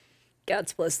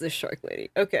Scouts plus the shark lady.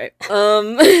 Okay.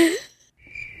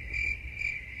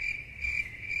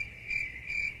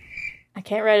 I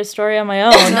can't write a story on my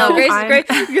own. No, Grace is great.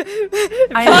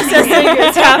 Processing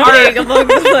is happening among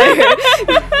the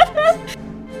players.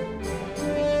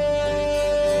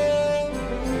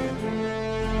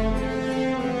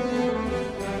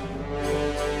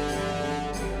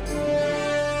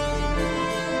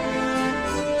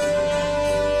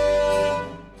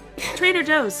 Trader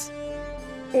Joe's.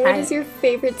 What is your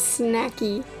favorite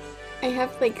snacky? I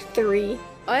have like 3.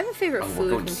 I have a favorite we're food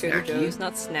going from Trader snacky? Joe's,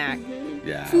 not snack.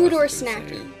 Yeah. Food I or was gonna snacky?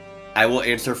 say. I will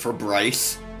answer for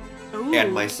Bryce Ooh.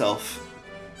 and myself.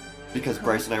 Because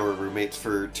Bryce and I were roommates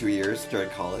for 2 years during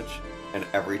college. And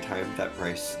every time that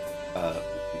Bryce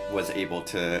was able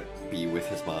to be with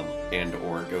his mom and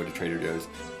or go to Trader Joe's,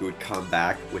 he would come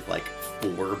back with like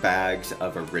 4 bags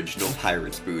of original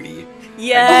Pirates booty.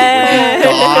 Yeah.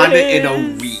 Gone in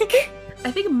a week. I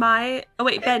think oh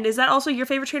wait, Ben, is that also your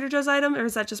favorite Trader Joe's item, or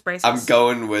is that just Bryce's? I'm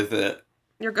going with it.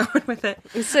 You're going with it.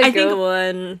 It's a good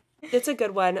one. It's a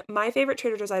good one. My favorite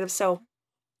Trader Joe's item. So,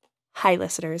 hi,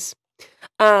 listeners.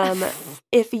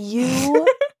 If you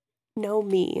know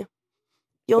me,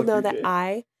 you'll know that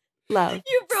I love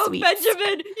You broke sweets.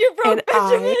 Benjamin. You broke And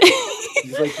Benjamin.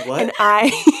 He's like, what? And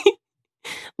I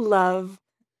love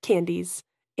candies,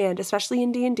 and especially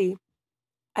in D&D,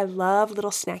 I love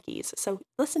little snackies. So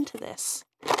listen to this.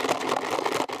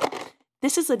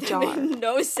 This is a jar.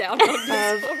 No sound on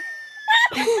Discord.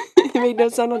 It made no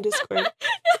sound on Discord.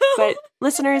 But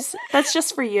listeners, that's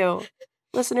just for you.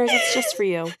 Listeners, it's just for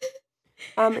you.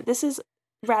 This is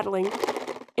rattling.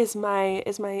 Is my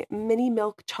mini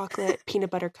milk chocolate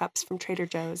peanut butter cups from Trader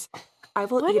Joe's. I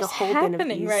will What eat a is whole bin of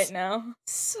happening these. right now?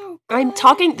 So I'm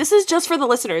talking. This is just for the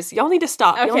listeners. Y'all need to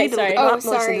stop. Y'all Okay, need to sorry. not Oh,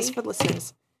 listen. sorry. This is for the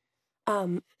listeners.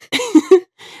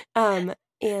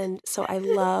 And so I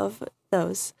love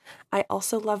those. I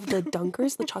also love the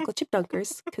Dunkers, the chocolate chip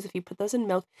Dunkers, because if you put those in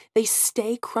milk, they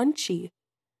stay crunchy,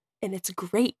 and it's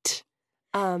great.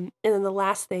 And then the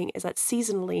last thing is that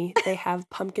seasonally they have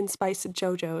pumpkin spice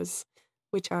JoJo's,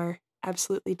 which are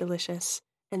absolutely delicious.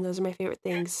 And those are my favorite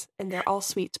things. And they're all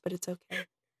sweet, but it's okay.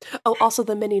 Oh, also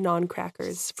the mini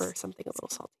non-crackers for something a little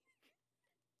salty.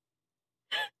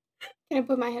 Can I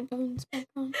put my headphones back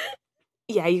on?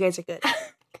 Yeah, you guys are good.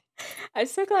 I'm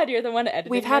so glad you're the one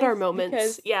editing. We've had our this, moments.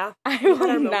 because Yeah. I We've had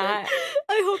our will moment. not.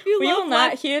 I hope you We love will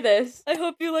not hear this. I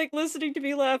hope you like listening to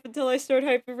me laugh until I start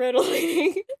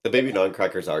hyperventilating. The baby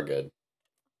non-crackers are good.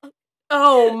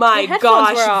 Oh my Your headphones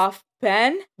gosh. were off,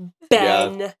 Ben.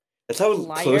 Ben. That's how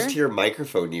Liar. close to your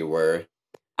microphone you were.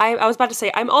 I was about to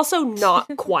say, I'm also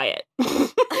not quiet.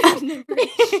 I've never-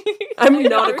 I'm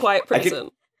not a quiet I can-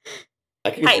 person.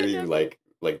 I can hear you like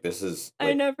this is. I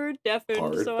Like, never deafened,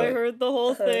 hard, so I but- heard the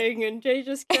whole thing, and Jay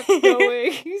just kept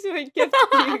going, so it kept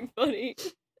being funny.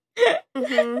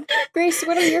 Mhm. Grace,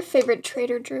 what are your favorite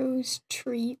Trader Joe's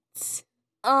treats?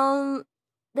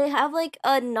 They have like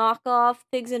a knockoff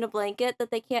pigs in a blanket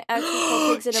that they can't actually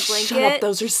call pigs in a Shut up, blanket,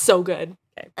 those are so good.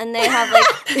 Okay. and they have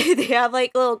like they have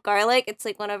like little garlic. It's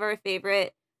like one of our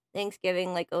favorite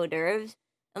Thanksgiving like hors d'oeuvres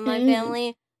in my Mm.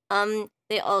 family.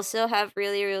 They also have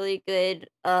really really good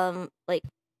like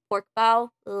pork bao,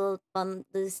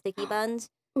 the sticky buns.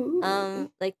 Ooh.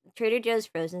 Like Trader Joe's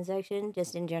frozen section,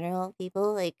 just in general,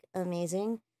 people like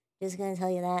amazing. Just gonna tell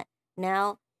you that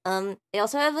now. They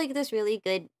also have like this really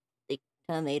good like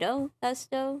tomato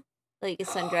pesto, like a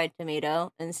sun dried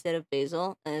tomato instead of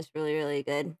basil, and it's really really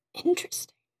good.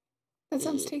 Interesting. That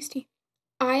sounds tasty.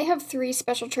 I have 3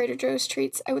 special Trader Joe's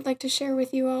treats I would like to share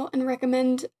with you all and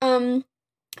recommend.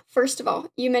 First of all,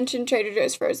 you mentioned Trader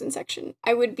Joe's frozen section.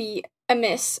 I would be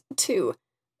amiss to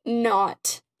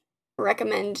not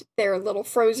recommend their little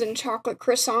frozen chocolate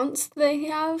croissants they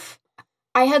have.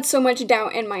 I had so much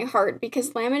doubt in my heart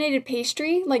because laminated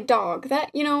pastry, like dog,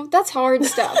 that's hard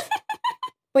stuff.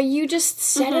 But you just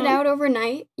set it out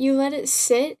overnight, you let it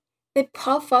sit, they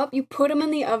puff up, you put them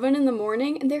in the oven in the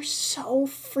morning, and they're so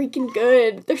freaking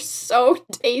good. They're so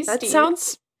tasty. That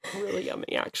sounds really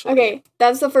yummy, actually. Okay,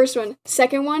 that's the first one.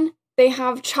 Second one, they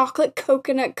have chocolate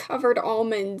coconut covered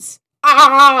almonds.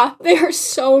 Ah, they are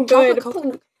so good. Chocolate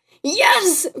coconut.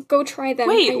 Yes! Go try them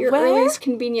Wait, at your where? earliest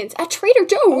convenience. At Trader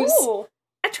Joe's! Oh,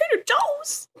 at Trader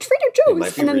Joe's. Trader it Joe's!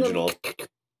 might be And then original.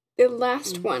 The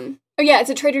last one. Oh yeah, it's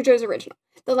a Trader Joe's original.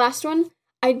 The last one,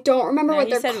 I don't remember Now what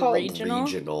you they're said called. regional?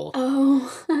 Regional.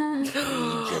 Oh.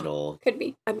 Regional. Could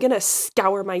be. I'm gonna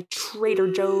scour my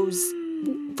Trader Joe's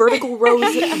Mm.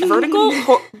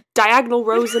 diagonal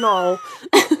rows and all.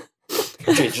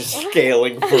 Okay, just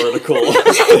scaling vertical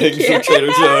things from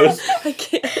Trader Joe's. I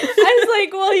can't. I was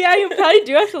like, well, yeah, you probably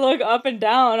do have to look up and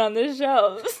down on the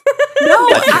shelves. No,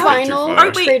 That's I- fine. Final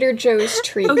Alright, wait. Trader Joe's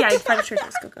treat. Oh yeah, Final Trader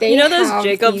Joe's. Go. They You know those have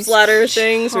Jacob's these ladder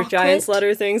things or Giant's chocolate-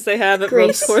 ladder things they have at Grace.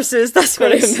 ropes courses? That's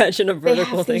what I Grace, imagine a They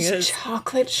vertical have thing these is.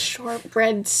 chocolate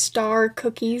shortbread star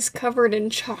cookies covered in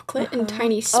chocolate and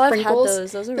tiny Oh, I've had sprinkles.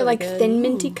 those. Those are They're really like good. thin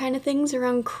minty kind of things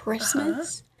around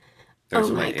Christmas. Those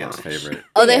Oh are my my aunt's gosh. favorite.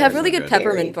 Oh, they have They're really so good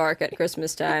peppermint Very. bark at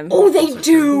Christmas time. Oh, they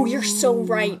do. You're so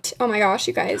right. Oh my gosh,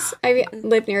 you guys. I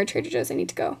live near a Trader Joe's. I need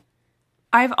to go.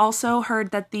 I've also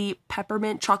heard that the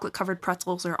peppermint chocolate covered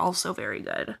pretzels are also very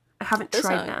good. I haven't Those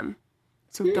tried are- them,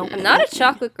 so don't. I'm not a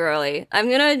chocolate girly.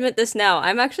 I'm gonna admit this now.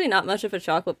 I'm actually not much of a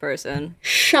chocolate person,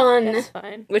 Shun. That's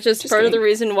fine. which is Just part of the kidding.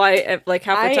 reason why, like,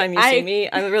 half the I- time you see I- me,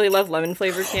 I really love lemon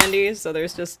flavored candy. So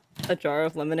there's just a jar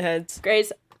of lemon heads.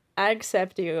 Grace, I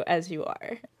accept you as you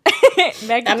are.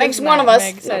 Meg That does makes one not of us.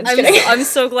 make No, sense. I'm I'm, kidding. I'm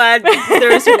so glad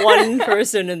there's one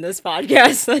person in this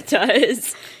podcast that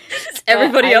does.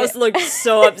 Everybody I- else looked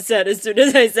so upset as soon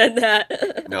as I said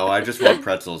that. No, I just want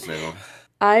pretzels now.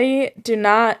 I do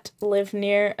not live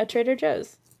near a Trader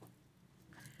Joe's.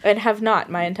 And have not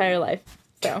my entire life.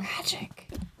 So Magic.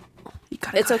 You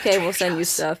gotta It's go to okay, we'll Trader send you Joe's.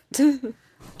 stuff.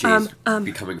 Jeez,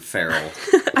 becoming feral.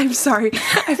 I'm sorry,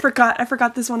 I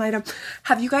forgot this one item.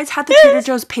 Have you guys had the Trader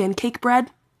Joe's pancake bread?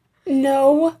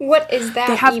 No. What is that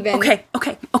They have even? okay.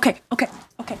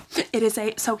 It is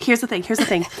so here's the thing.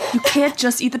 You can't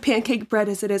just eat the pancake bread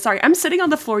as it is. Sorry, I'm sitting on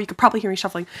the floor. You could probably hear me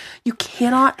shuffling. You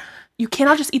cannot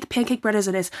just eat the pancake bread as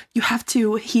it is. You have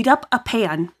to heat up a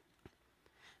pan.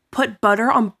 Put butter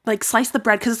on, like, slice the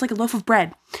bread because it's like a loaf of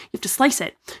bread. You have to slice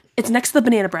it. It's next to the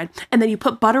banana bread. And then you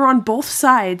put butter on both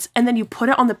sides and then you put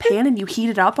it on the pan and you heat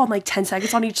it up on like 10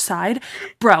 seconds on each side.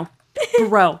 Bro,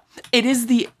 it is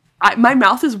my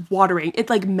mouth is watering. It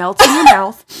like melts in your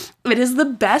mouth. It is the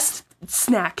best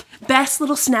snack. Best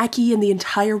little snacky in the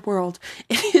entire world.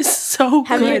 It is so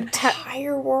Have good. you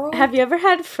Entire world. have you ever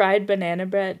had fried banana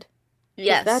bread?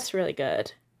 Yes. That's really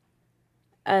good.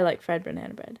 I like fried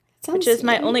banana bread. Sounds Which is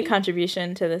my yummy. only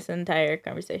contribution to this entire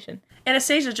conversation.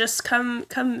 Anastasia, just come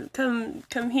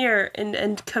here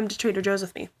and come to Trader Joe's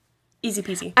with me. Easy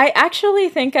peasy. I actually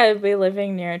think I would be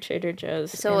living near a Trader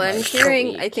Joe's. So in, I'm like, a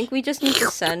hearing, I week. think we just need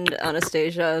to send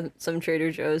Anastasia some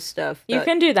Trader Joe's stuff. You that-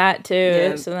 can do that too,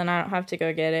 Yeah. so then I don't have to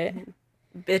go get it.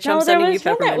 Bitch, No, I'm there sending you was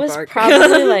one that peppermint was bark.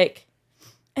 probably like,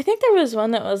 I think there was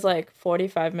one that was like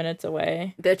 45 minutes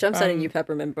away Bitch, I'm sending from you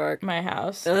peppermint bark. my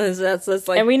house. That's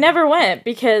like, And we never went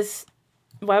because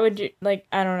why would you, like,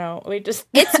 I don't know. We just,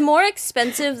 it's more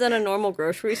expensive than a normal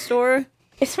grocery store.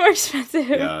 it's more expensive.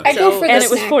 Yeah. I go So- for the And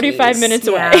it was 45 snackies. minutes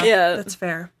Yeah, away. Yeah. that's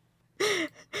fair.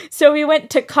 So we went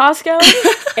to Costco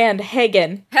and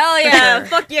Hagen. Hell yeah, sure.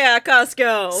 fuck yeah,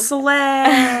 Costco.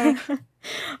 Slay.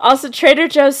 Also, Trader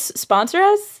Joe's sponsor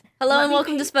us. Hello Let and me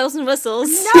welcome to Spells and Whistles.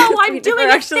 No, I'm We doing never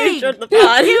a actually thing. showed the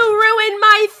pod. You ruined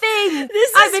my thing.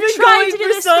 This I've has been been trying going to do for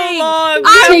this so thing. long.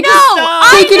 I Take it-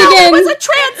 know. take it again. It was a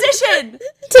transition.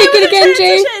 Take it again,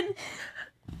 Jay. Transition.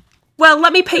 Well,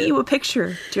 let me paint you a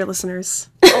picture, dear listeners.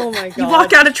 Oh my god. You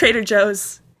walk out of Trader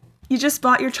Joe's. You just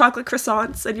bought your chocolate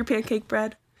croissants and your pancake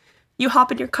bread. You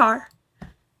hop in your car.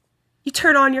 You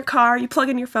turn on your car, you plug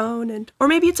in your phone, or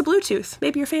maybe it's a Bluetooth.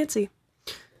 Maybe you're fancy.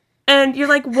 And you're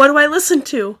like, what do I listen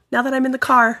to now that I'm in the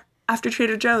car after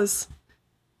Trader Joe's?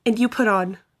 And you put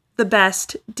on the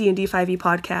best D&D 5e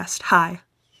podcast. Hi.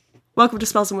 Welcome to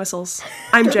Smells and Whistles.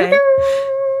 I'm Jay.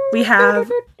 We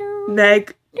have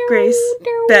Meg, Grace,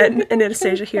 Ben, and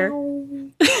Anastasia here.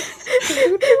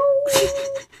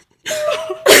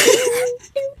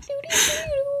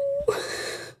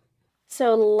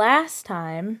 So last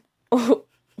time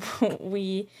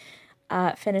we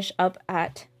finish up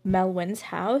at Melwyn's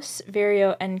house,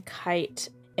 Virio and Kite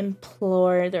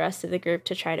implore the rest of the group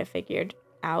to try to figure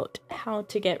out how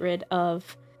to get rid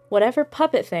of whatever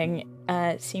puppet thing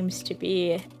seems to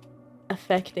be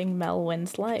affecting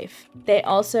Melwyn's life. They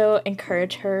also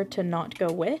encourage her to not go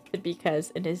with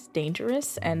because it is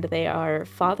dangerous and they are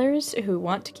fathers who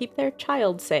want to keep their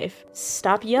child safe.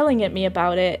 Stop yelling at me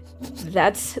about it.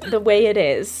 That's the way it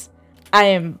is. I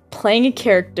am playing a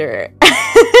character.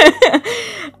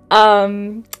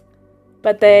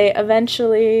 But they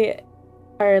eventually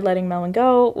are letting Melwyn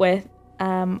go with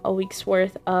a week's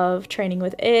worth of training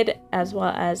with Id, as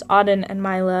well as Auden and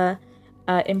Mila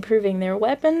improving their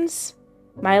weapons.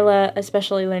 Mila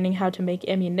especially learning how to make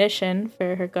ammunition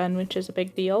for her gun, which is a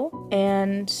big deal.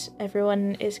 And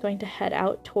everyone is going to head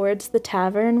out towards the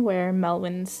tavern where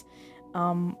Melwyn's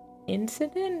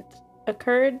incident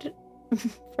occurred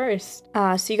first.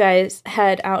 So you guys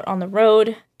head out on the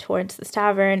road towards this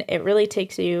tavern. It really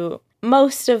takes you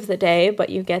most of the day, but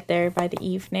you get there by the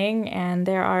evening, and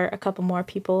there are a couple more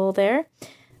people there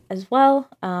as well.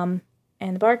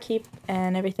 and the barkeep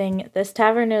and everything. This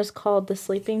tavern is called the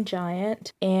Sleeping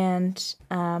Giant, and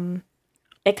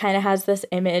it kind of has this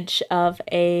image of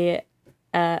a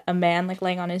man like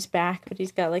laying on his back, but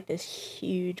he's got like this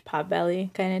huge pot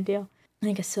belly kind of deal,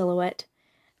 like a silhouette.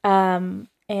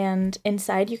 And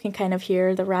inside you can kind of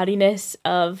hear the rowdiness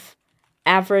of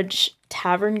average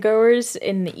tavern goers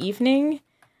in the evening.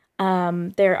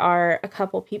 There are a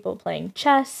couple people playing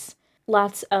chess,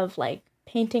 lots of like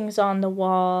paintings on the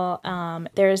wall.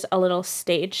 There's a little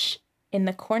stage in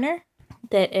the corner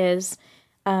that is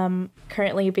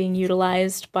currently being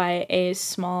utilized by a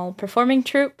small performing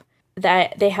troupe.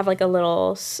 That they have like a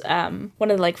little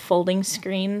one of the like folding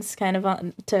screens kind of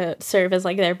on, to serve as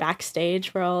like their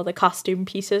backstage where all the costume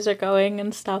pieces are going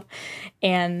and stuff.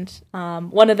 And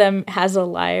one of them has a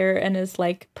lyre and is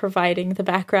like providing the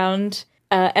background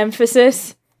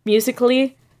emphasis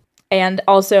musically, and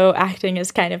also acting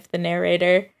as kind of the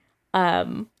narrator.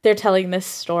 They're telling this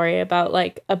story about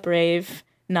like a brave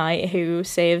knight who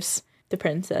saves the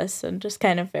princess, and just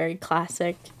kind of very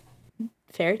classic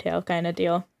fairy tale kind of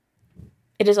deal.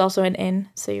 It is also an inn,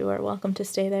 so you are welcome to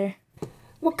stay there.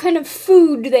 What kind of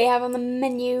food do they have on the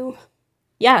menu?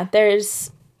 Yeah, there's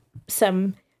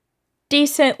some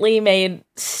decently made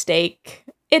steak.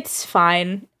 It's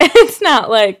fine. It's not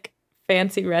like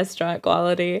fancy restaurant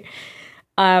quality.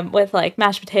 With like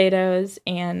mashed potatoes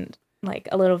and like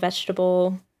a little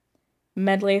vegetable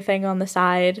medley thing on the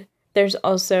side. There's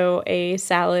also a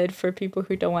salad for people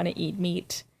who don't want to eat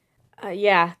meat.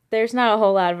 Yeah, there's not a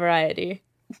whole lot of variety.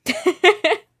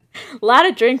 A lot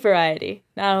of drink variety,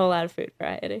 not a whole lot of food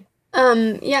variety.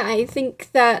 Yeah, I think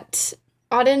that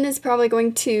Auden is probably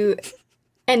going to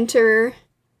enter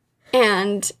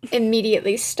and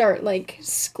immediately start, like,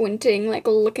 squinting, like,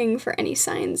 looking for any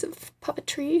signs of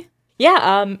puppetry.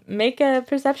 Yeah, make a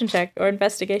perception check or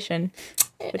investigation,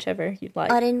 whichever you'd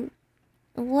like. Auden,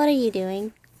 what are you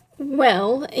doing?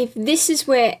 Well, if this is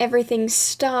where everything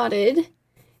started,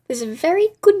 there's a very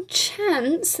good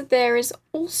chance that there is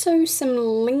also some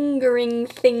lingering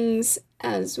things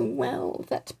as well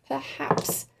that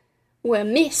perhaps were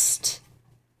missed.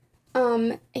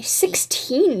 A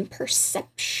 16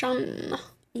 perception.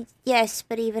 Yes,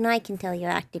 but even I can tell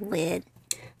you're acting weird.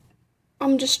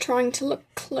 I'm just trying to look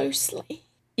closely.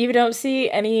 You don't see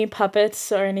any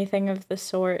puppets or anything of the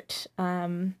sort.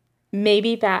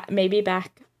 Maybe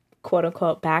back, quote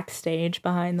unquote, backstage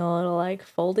behind the little like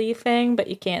foldy thing, but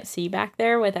you can't see back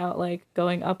there without like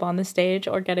going up on the stage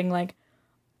or getting like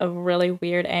a really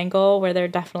weird angle where they're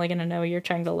definitely gonna know you're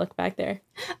trying to look back there.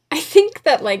 I think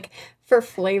that, like, for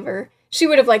flavor, she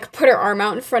would have, like, put her arm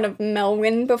out in front of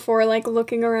Melwyn before, like,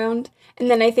 looking around.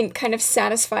 And then I think, kind of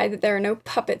satisfied that there are no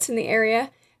puppets in the area,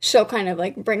 she'll kind of,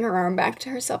 like, bring her arm back to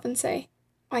herself and say,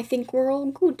 I think we're all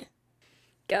good.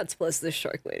 God's bless this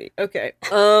shark lady. Okay.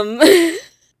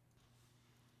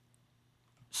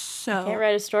 So Can't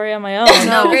write a story on my own.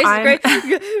 No, Grace I'm- is great.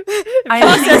 I'm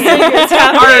Processing is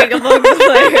happening among the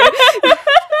players.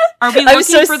 Are we I'm looking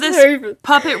so for this sorry.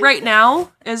 puppet right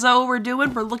now? Is that what we're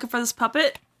doing? We're looking for this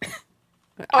puppet?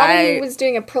 Auden was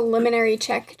doing a preliminary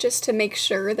check just to make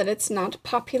sure that it's not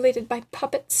populated by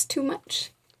puppets too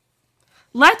much.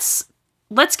 Let's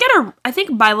get I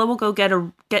think Milo will go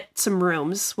get some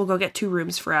rooms. We'll go get 2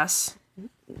 rooms for us.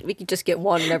 We could just get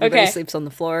one and everybody Okay. sleeps on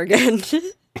the floor again.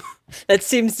 That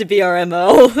seems to be our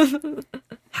MO.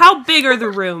 How big are the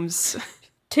rooms?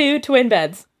 2 twin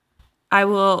beds. I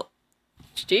will.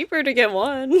 It's cheaper to get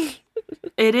one.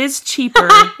 It is cheaper.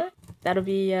 That'll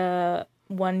be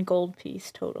 1 gold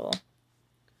piece total.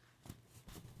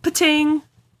 Pating.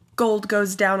 Gold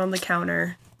goes down on the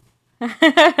counter.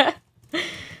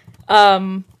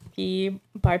 The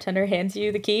bartender hands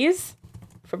you the keys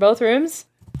for both rooms.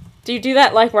 Do you do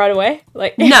that like right away?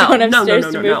 Like No, going no, upstairs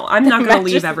to move no. I'm not the going to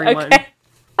leave mattress? everyone. Okay.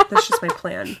 That's just my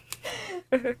plan.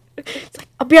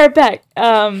 I'll be right back.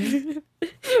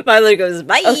 Milo goes,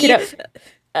 bye.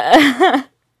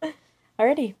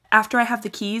 Alrighty. After I have the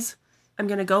keys, I'm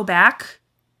going to go back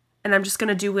and I'm just going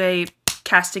to do a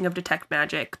casting of detect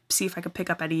magic. See if I can pick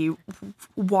up any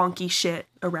wonky shit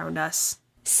around us.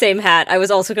 Same hat. I was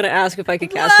also going to ask if I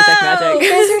could cast detect magic. You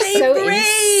guys are so in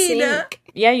sync.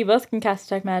 Yeah, you both can cast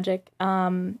detect magic.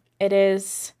 It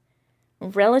is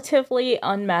relatively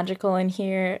unmagical in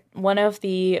here. One of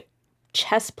the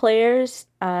chess players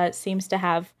seems to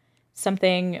have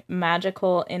something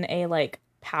magical in a like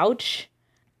pouch.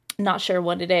 Not sure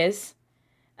what it is.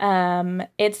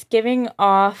 It's giving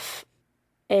off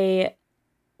a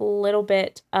little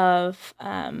bit of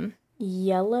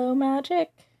yellow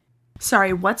magic.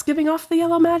 Sorry, what's giving off the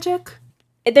yellow magic?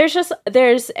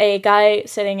 there's a guy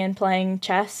sitting and playing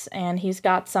chess, and he's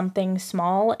got something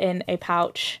small in a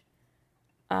pouch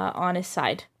on his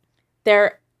side.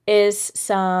 There is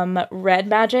some red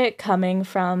magic coming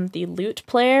from the lute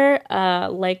player,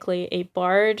 likely a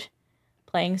bard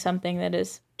playing something that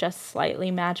is just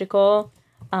slightly magical,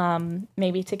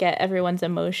 maybe to get everyone's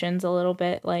emotions a little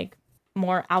bit like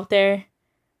more out there.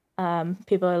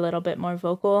 People are a little bit more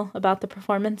vocal about the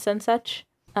performance and such.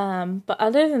 But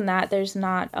other than that, there's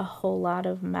not a whole lot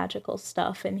of magical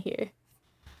stuff in here.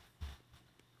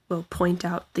 We'll point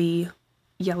out the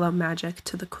yellow magic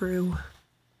to the crew.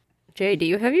 Jay, do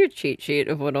you have your cheat sheet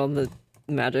of what all the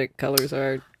magic colors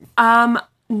are?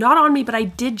 Not on me, but I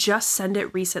did just send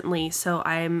it recently, so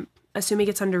I'm assuming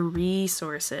it's under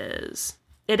resources.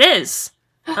 It is.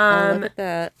 Look at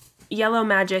that. Yellow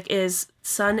magic is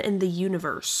sun in the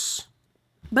universe.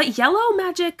 But yellow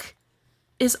magic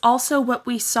is also what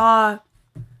we saw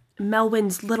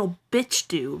Melwyn's little bitch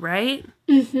do, right?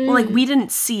 Mm-hmm. Well, like, we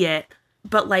didn't see it,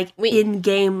 but, like,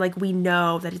 in-game, like, we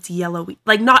know that it's yellow.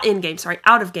 Like, not in-game, sorry,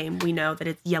 out of game, we know that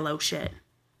it's yellow shit.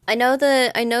 I know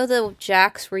the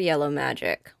jacks were yellow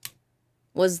magic.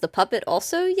 Was the puppet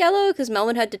also yellow? Because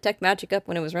Melwyn had detect magic up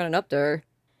when it was running up to her.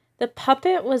 The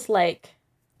puppet was, like,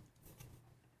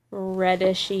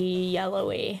 reddishy,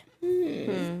 yellowy.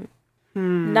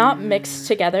 Not mixed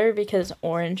together, because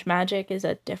orange magic is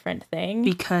a different thing.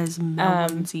 Because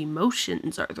Melwyn's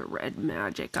emotions are the red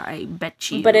magic, I bet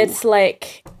you. But it's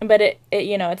like, it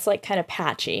you know, it's like kind of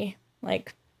patchy.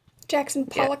 Like Jackson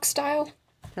Pollock style.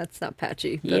 That's not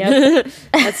patchy. Yep.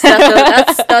 that's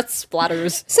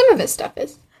splatters. Some of his stuff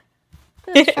is.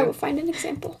 I will find an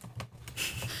example.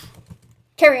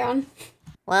 Carry on.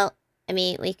 Well, I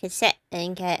mean, we could sit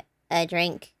and get a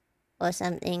drink or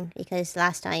something, because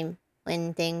last time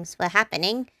when things were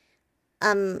happening,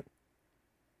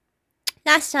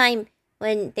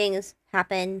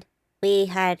 we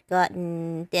had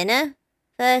gotten dinner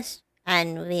first,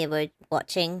 and we were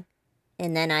watching,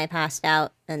 and then I passed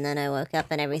out, and then I woke up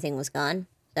and everything was gone,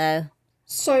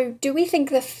 So, do we think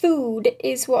the food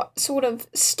is what sort of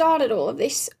started all of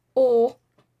this, or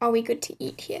are we good to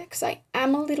eat here? Because I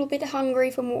am a little bit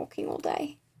hungry from walking all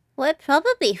day. We're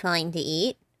probably fine to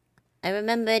eat. I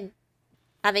remembered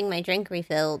having my drink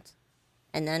refilled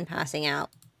and then passing out,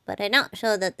 but I'm not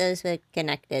sure that those were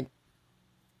connected.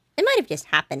 It might have just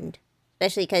happened,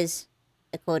 especially because,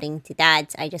 according to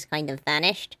Dad's, I just kind of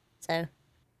vanished, so...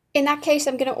 In that case,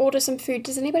 I'm going to order some food.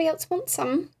 Does anybody else want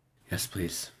some? Yes,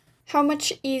 please. How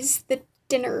much is the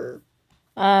dinner?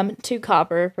 2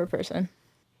 copper per person.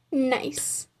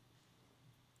 Nice.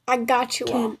 I got you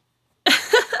all.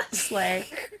 Slay.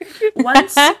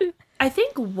 Once, I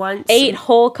think once... 8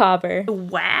 whole copper.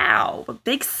 Wow.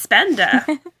 Big spender.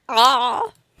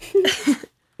 Ah.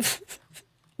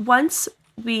 Once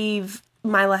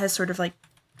Mila has sort of, like,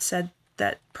 said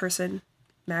that person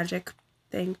magic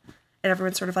thing, and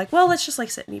everyone's sort of like, well, let's just, like,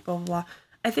 sit and eat, blah, blah, blah.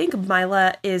 I think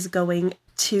Mila is going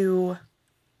to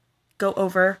go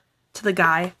over to the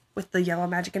guy with the yellow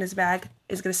magic in his bag,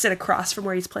 is going to sit across from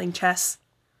where he's playing chess.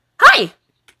 Hi!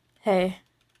 Hey.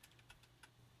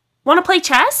 Want to play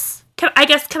chess? Can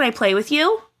I play with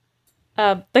you?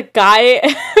 The guy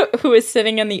who is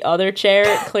sitting in the other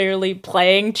chair, clearly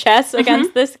playing chess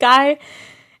against this guy,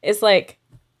 is like,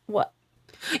 what?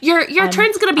 Your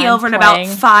turn's gonna be over in playing.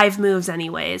 about 5 moves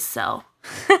anyways, so.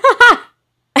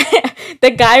 The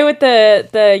guy with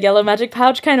the yellow magic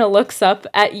pouch kind of looks up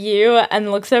at you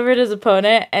and looks over at his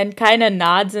opponent and kind of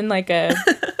nods in like a,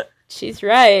 she's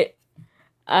right,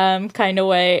 kind of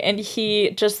way. And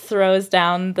he just throws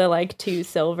down the like 2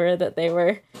 silver that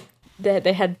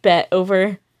they had bet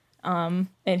over, and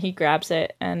he grabs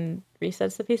it and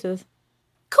resets the pieces.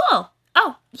 Cool.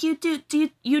 Oh, you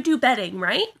do betting,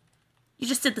 right? You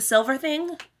just did the silver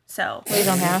thing, so. We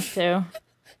don't have to.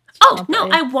 Oh, no,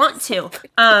 I want to.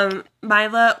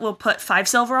 Mila will put 5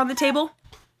 silver on the table.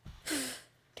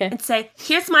 Okay. And say,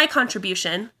 here's my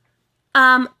contribution,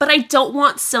 but I don't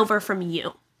want silver from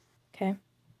you. Okay.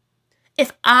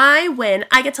 If I win,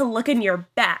 I get to look in your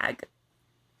bag.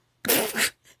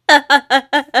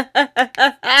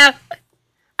 I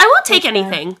won't take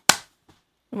anything.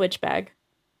 Which bag?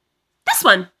 This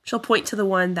one. She'll point to the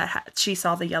one that she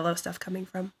saw the yellow stuff coming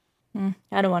from.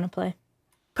 I don't want to play.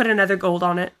 Put another gold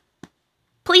on it.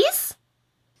 Please?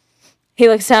 He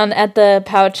looks down at the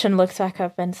pouch and looks back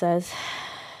up and says,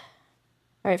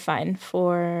 all right, fine,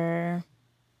 for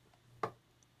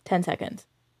 10 seconds.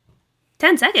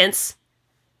 10 seconds?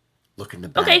 Look in the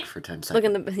back Okay. for 10 seconds. Look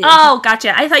in the. Oh,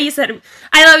 gotcha. I thought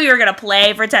you were gonna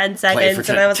play for 10 seconds, Play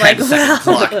for and I was 10 like, second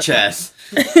well. clock chess.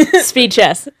 Speed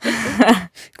chess.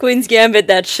 Queen's Gambit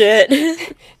that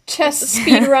shit. Chess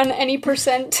speed run any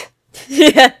percent.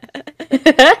 Yeah.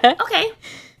 Okay.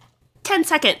 10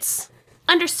 seconds.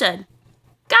 Understood.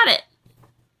 Got it.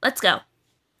 Let's go.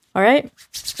 All right.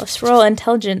 Let's roll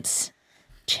intelligence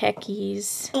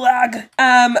checkies. Lag.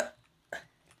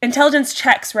 Intelligence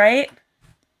checks, right?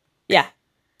 Yeah.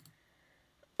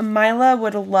 Mila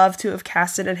would love to have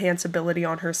casted Enhance ability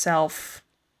on herself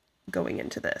going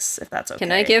into this, if that's okay.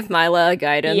 Can I give Mila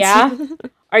guidance? Yeah.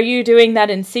 Are you doing that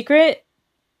in secret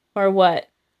or what?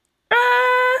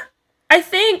 I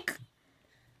think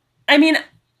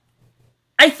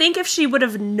if she would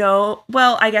have known...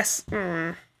 Well, I guess...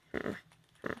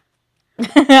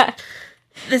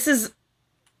 This is...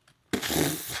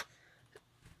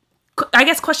 I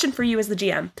guess question for you as the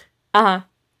GM. Uh-huh.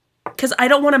 Because I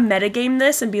don't want to metagame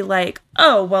this and be like,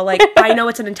 oh, well, like, I know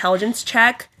it's an intelligence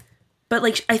check, but,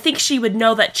 like, I think she would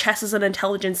know that chess is an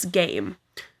intelligence game.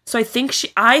 So I think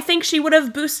she would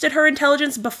have boosted her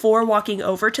intelligence before walking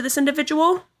over to this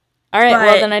individual. All right,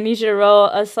 well, But- then I need you to roll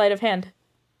a sleight of hand.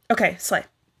 Okay, slay.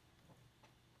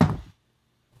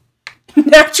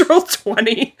 Natural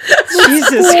 20.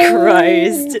 Jesus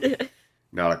Christ.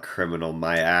 Not a criminal,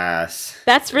 my ass.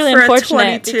 That's really For a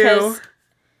unfortunate 22.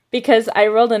 because I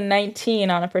rolled a 19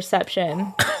 on a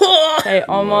perception. I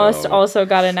almost Whoa. also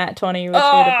got a nat 20, which would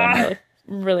have been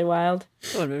really, really wild.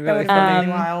 That would've been That really would have funny. been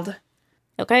really wild.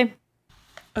 Okay.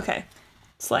 Okay,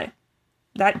 slay.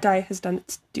 That die has done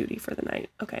its duty for the night.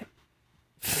 Okay.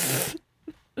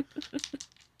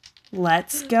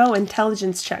 Let's go.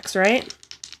 Intelligence checks, right?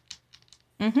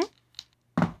 Mm-hmm.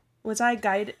 Was I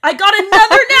guided? I got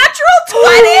another natural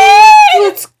 20!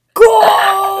 Let's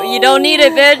go! You don't need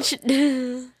it,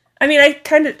 bitch. I mean, I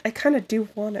kind of do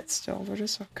want it still, but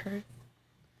it's okay.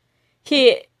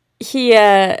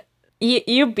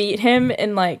 You beat him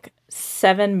in like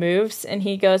 7 moves, and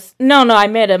he goes, no, I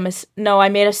made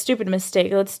a stupid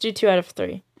mistake. Let's do 2 out of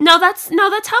 3. No, that's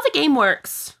how the game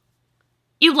works.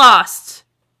 You lost.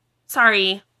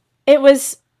 Sorry.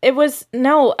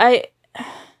 No,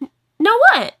 No,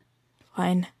 what?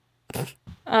 fine.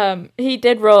 He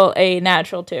did roll a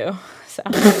natural 2, so.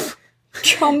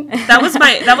 Chump. That was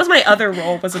my other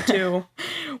roll was a 2.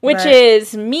 Which But-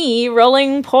 is me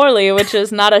rolling poorly, which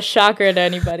is not a shocker to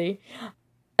anybody.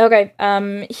 Okay,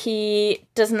 he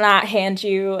does not hand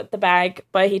you the bag,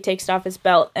 but he takes it off his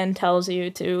belt and tells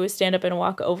you to stand up and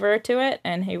walk over to it,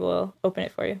 and he will open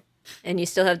it for you. And you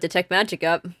still have Detect Magic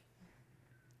up.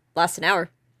 Lasts an hour.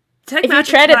 Tech If you magic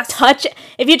try to lasts- touch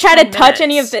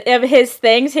any of, minutes. of his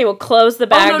things, he will close the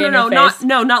bag Oh in no, your face.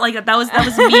 not like that. That was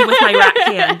me with my rat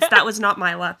hands. That was not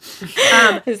Mila.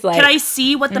 He's like, Can I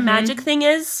see what the magic thing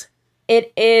is?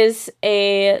 It is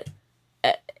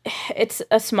it's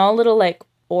a small little like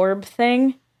orb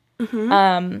thing.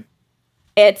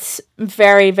 It's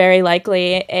very, very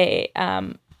likely a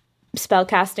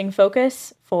spellcasting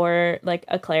focus for like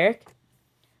a cleric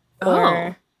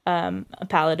or a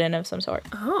paladin of some sort.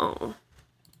 Oh.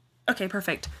 Okay,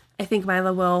 perfect. I think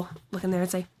Mila will look in there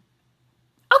and say,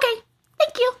 okay,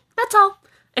 thank you. That's all.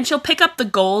 And she'll pick up the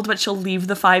gold, but she'll leave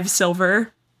the 5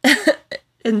 silver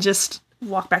and just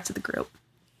walk back to the group.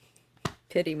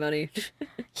 Pity money.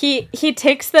 He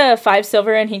takes the 5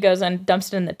 silver and he goes and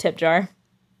dumps it in the tip jar.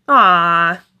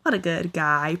 Ah, what a good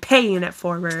guy. Paying it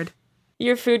forward.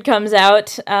 Your food comes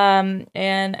out, and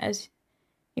as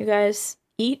you guys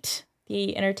eat,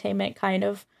 the entertainment kind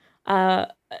of,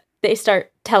 they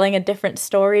start telling a different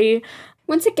story.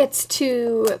 Once it gets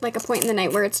to like a point in the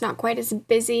night where it's not quite as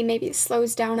busy, maybe it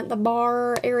slows down at the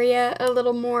bar area a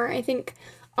little more. I think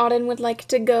Auden would like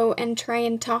to go and try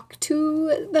and talk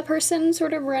to the person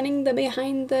sort of running the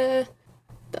behind the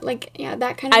like, yeah,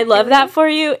 that kind of I love area. that for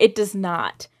you. It does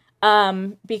not.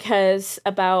 Because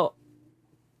about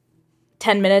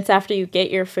 10 minutes after you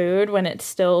get your food, when it's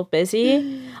still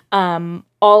busy,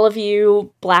 all of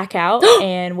you black out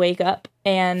and wake up,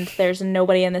 and there's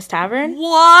nobody in this tavern.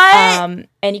 What?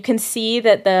 And you can see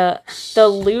that the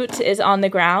loot is on the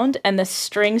ground, and the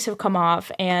strings have come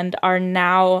off and are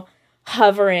now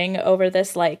hovering over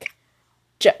this like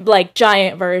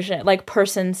giant version, like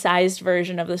person-sized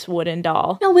version of this wooden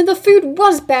doll. No, when the food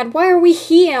was bad, why are we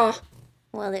here?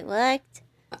 Well, it worked.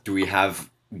 Do we have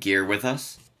gear with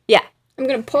us? Yeah. I'm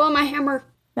gonna pull out my hammer.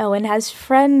 Melwin has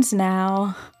friends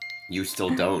now. You still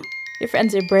don't. Your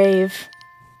friends are brave.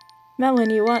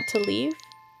 Melwin, you want to leave?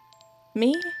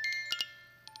 Me?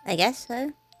 I guess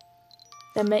so.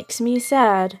 That makes me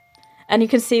sad. And you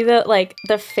can see that, like,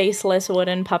 the faceless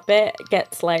wooden puppet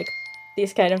gets, like,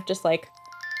 these kind of just like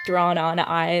drawn on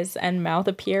eyes and mouth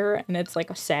appear, and it's like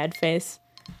a sad face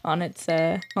on its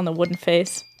on the wooden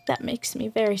face. That makes me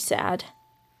very sad.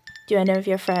 Do any of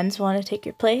your friends want to take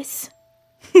your place?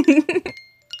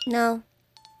 No.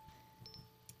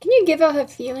 Can you give her her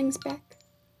feelings back?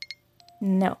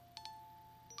 No.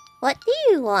 What do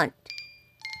you want?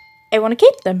 I want to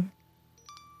keep them.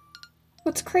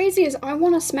 What's crazy is I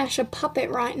want to smash a puppet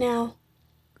right now.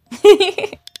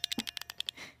 I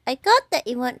got that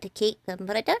you want to keep them,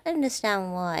 but I don't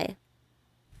understand why.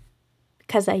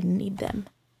 Because I need them.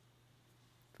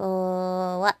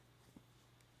 For what?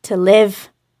 To live.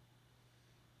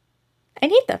 I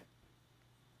need them.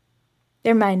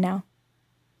 They're mine now.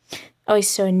 Always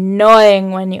so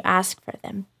annoying when you ask for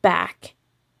them back.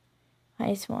 I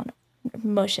just want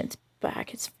emotions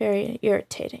back. It's very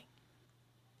irritating.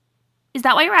 Is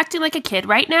that why you're acting like a kid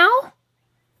right now?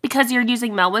 Because you're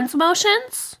using Melwyn's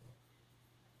emotions?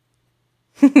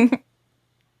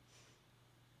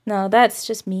 No, that's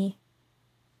just me.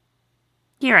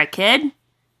 You're a kid?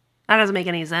 That doesn't make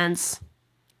any sense.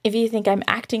 If you think I'm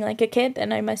acting like a kid,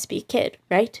 then I must be a kid,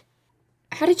 right?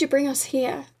 How did you bring us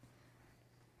here?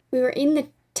 We were in the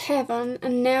tavern,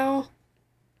 and now...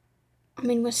 I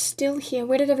mean, we're still here.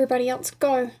 Where did everybody else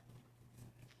go?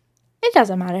 It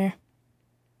doesn't matter.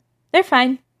 They're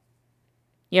fine.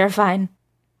 You're fine.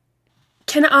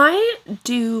 Can I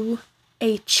do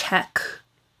a check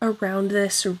around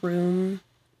this room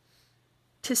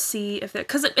to see if it...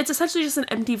 Because it's essentially just an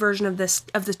empty version of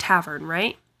the tavern,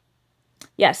 right?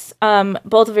 Yes.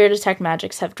 Both of your detect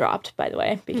magics have dropped, by the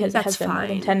way, because it has been more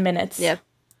than fine. 10 minutes. Yeah.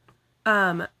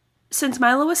 Since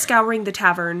Milo was scouring the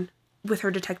tavern with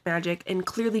her detect magic and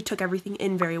clearly took everything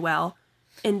in very well,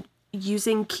 and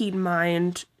using keen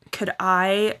mind, could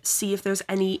I see if there's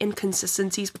any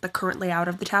inconsistencies with the current layout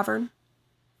of the tavern?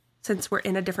 Since we're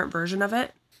in a different version of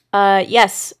it?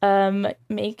 Yes.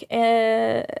 Make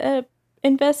a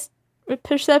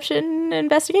perception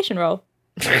investigation roll.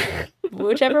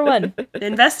 Whichever one.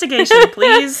 Investigation,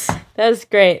 please. That was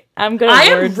great. I'm good I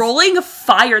at am words. rolling a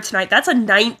fire tonight. That's a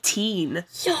 19.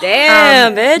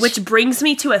 Damn, bitch. Which brings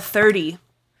me to a 30.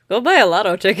 Go buy a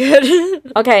lotto ticket.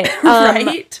 Okay.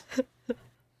 Right?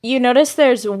 You notice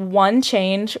there's one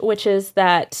change, which is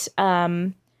that,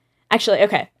 actually,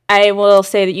 okay. I will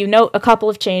say that you note a couple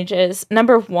of changes.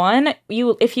 Number one,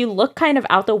 if you look kind of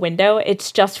out the window,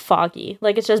 it's just foggy.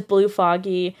 Like, it's just blue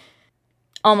foggy.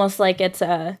 Almost like it's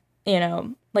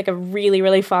like a really,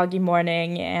 really foggy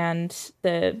morning, and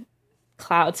the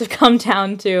clouds have come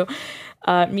down to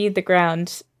meet the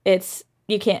ground.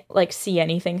 You can't like see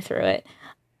anything through it.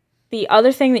 The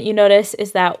other thing that you notice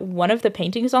is that one of the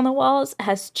paintings on the walls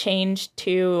has changed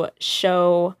to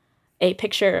show a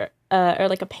picture or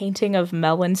like a painting of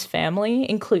Melwyn's family,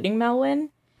 including Melwyn.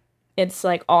 It's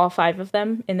like all 5 of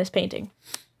them in this painting.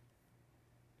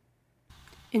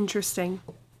 Interesting.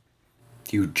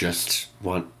 Do you just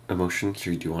want emotions,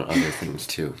 or do you want other things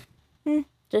too?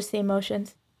 Just the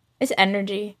emotions. It's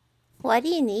energy, Why do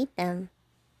you need them?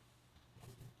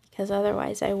 because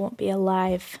otherwise I won't be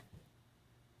alive.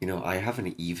 You know, I have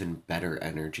an even better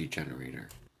energy generator.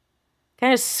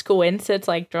 Kind of squints its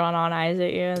like drawn on eyes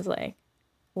at you. It's like,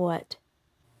 what?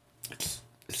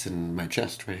 It's in my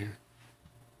chest right here.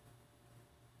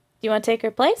 Do you want to take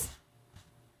her place?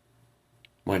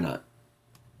 Why not?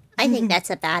 I think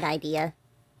that's a bad idea.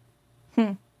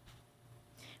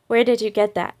 Where did you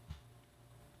get that?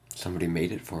 Somebody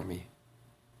made it for me.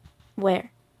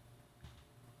 Where?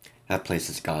 That place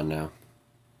is gone now.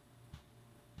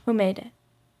 Who made it?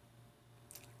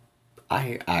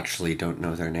 I actually don't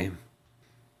know their name.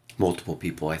 Multiple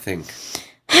people, I think.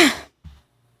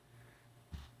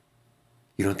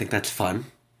 You don't think that's fun?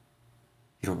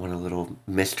 You don't want a little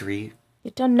mystery?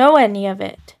 You don't know any of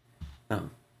it. Oh,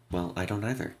 well, I don't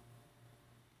either.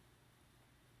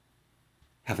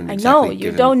 Haven't I exactly know, you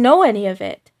given- don't know any of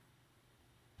it.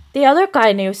 The other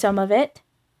guy knew some of it.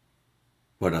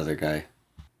 What other guy?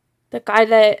 The guy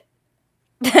that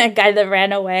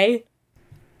ran away.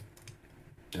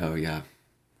 Oh, yeah.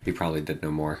 He probably did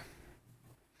know more.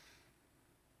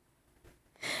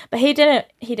 But he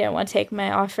didn't want to take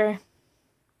my offer.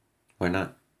 Why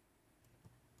not?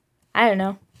 I don't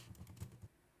know.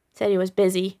 Said he was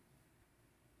busy.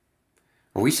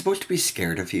 Are we supposed to be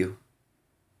scared of you?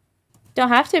 Don't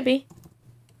have to be.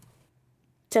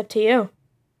 It's up to you.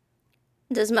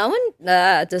 Does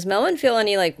Melwyn feel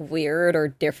any like weird or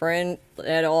different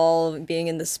at all being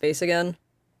in this space again?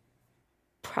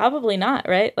 Probably not,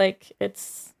 right? Like,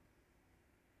 it's...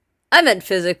 I meant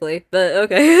physically, but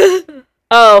okay.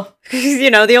 Oh, You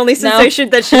know, the only sensation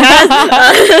that she has.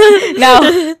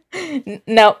 no.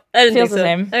 No. I didn't Feels think the so.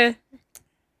 same. Okay.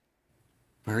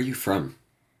 Where are you from?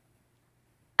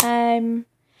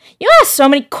 You ask so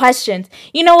many questions.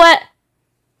 You know what?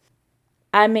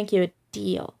 I make you a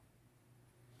deal.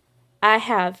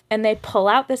 And they pull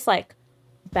out this, like,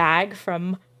 bag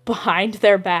from behind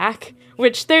their back,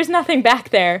 which there's nothing back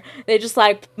there. They just,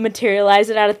 like, materialize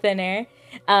it out of thin air.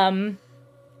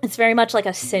 It's very much like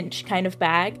a cinch kind of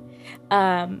bag.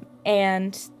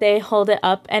 And they hold it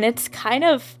up, and it's kind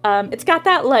of, it's got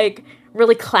that, like,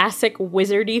 really classic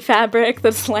wizardy fabric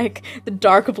that's, like, the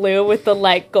dark blue with the,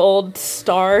 like, gold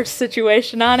star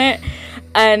situation on it.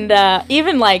 And,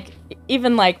 even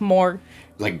more...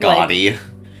 Like gaudy.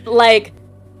 Like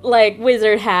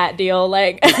wizard hat deal,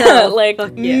 like like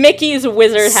yeah. Mickey's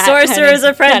wizard hat, Sorcerer's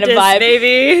Apprentice, kind of vibe.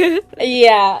 baby.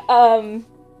 Yeah.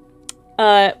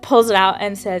 Pulls it out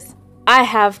and says, "I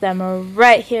have them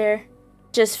right here,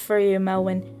 just for you,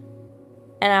 Melwyn,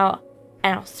 and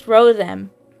I'll throw them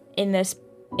in this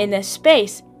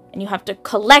space, and you have to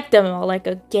collect them all like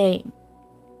a game.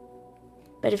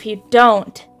 But if you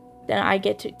don't, then I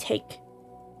get to take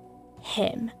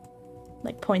him."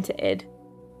 Like, point to Id.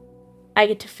 I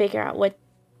get to figure out what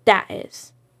that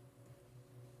is.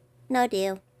 No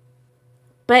deal.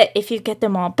 But if you get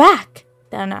them all back,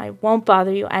 then I won't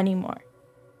bother you anymore.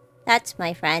 That's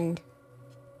my friend.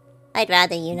 I'd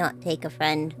rather you not take a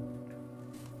friend.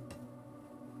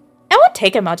 I won't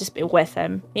take him, I'll just be with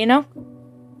him, you know?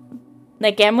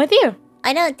 Like, I'm with you.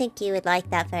 I don't think you would like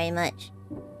that very much.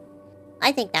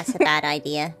 I think that's a bad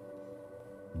idea.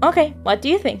 Okay, what do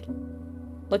you think?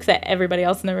 Looks at everybody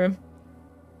else in the room.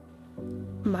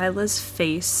 Mila's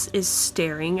face is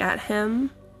staring at him,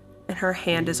 and her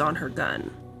hand is on her gun.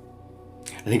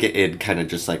 I think Id kind of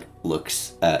just like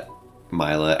looks at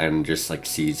Mila and just like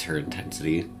sees her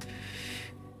intensity.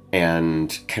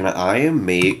 And can I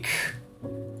make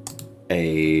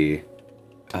a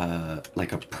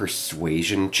like a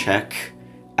persuasion check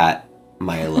at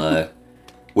Mila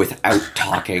without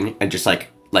talking and just like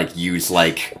use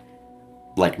like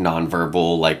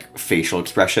nonverbal like facial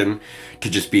expression to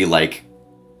just be like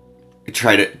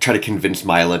try to convince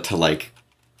Mila to like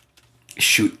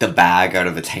shoot the bag out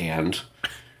of its hand.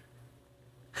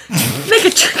 Make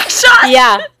a trick shot!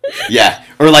 Yeah. Yeah,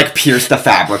 or like pierce the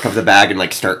fabric of the bag and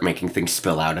like start making things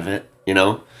spill out of it, you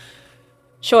know?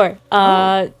 Sure.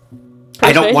 I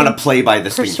don't want to play by the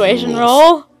Persuasion rules.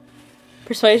 roll.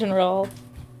 Persuasion roll.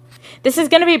 This is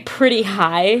going to be pretty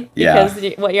high Yeah.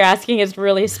 because what you're asking is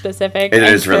really specific. It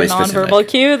and is really for nonverbal specific.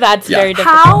 cue, that's Yeah. very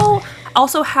difficult.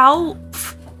 How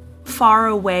far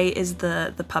away is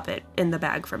the puppet in the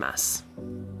bag from us?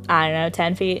 I don't know,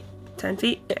 10 feet. 10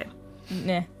 feet? Okay.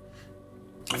 Nah.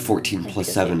 14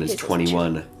 plus 7 is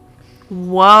 21.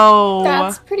 Whoa.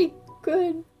 That's pretty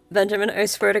good. Benjamin, I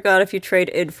swear to God, if you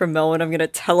trade Id for Melwyn, I'm gonna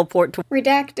teleport to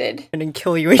Redacted. and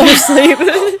kill you in your sleep.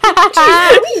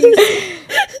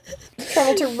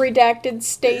 Travel to redacted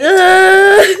state.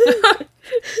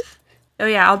 Oh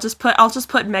yeah, I'll just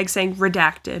put Meg saying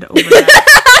redacted over that.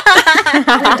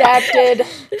 Redacted.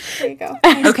 There you go.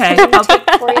 Okay,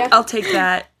 For you. I'll take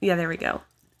that. Yeah, there we go.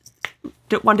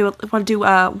 Want to do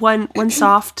one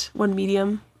soft, one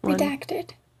medium, one.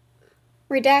 Redacted.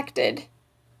 Redacted.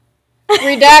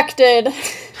 Redacted.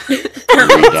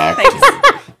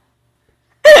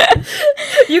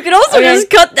 You can also just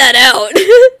cut that out.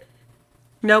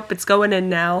 Nope, it's going in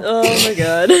now. Oh my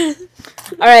god.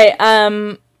 All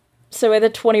right. So with a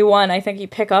 21, I think you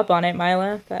pick up on it,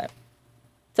 Mila. But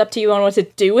it's up to you on what to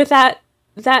do with that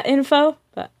info.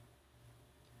 But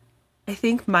I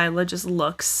think Mila just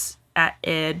looks at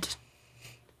Id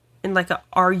and like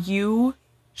are you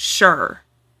sure?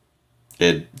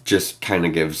 It just kind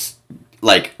of gives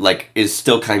like is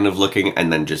still kind of looking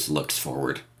and then just looks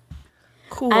forward.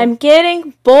 Cool. I'm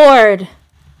getting bored.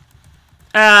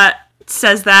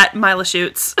 Says that Mila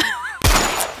shoots.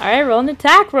 All right, roll an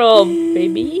attack roll,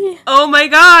 baby. Oh my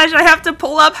gosh, I have to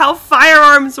pull up how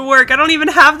firearms work. I don't even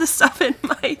have the stuff in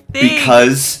my thing.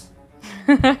 Because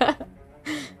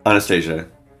Anastasia,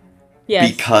 Yes.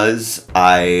 because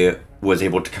I was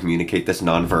able to communicate this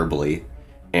non-verbally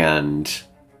and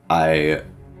I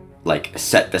like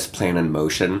set this plan in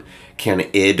motion, can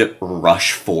Id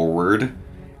rush forward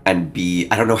and be,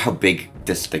 I don't know how big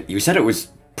this thing, you said it was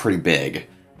pretty big.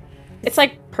 It's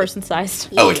like person-sized.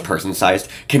 Oh, it's person-sized.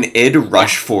 Can Id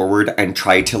rush forward and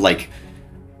try to, like,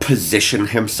 position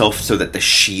himself so that the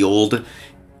shield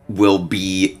will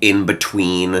be in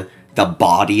between the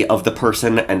body of the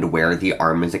person and where the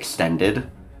arm is extended?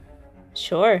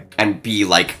 Sure. And be,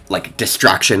 like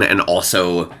distraction and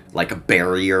also, like, a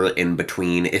barrier in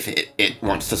between if it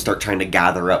wants to start trying to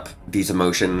gather up these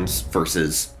emotions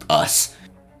versus us.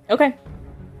 Okay.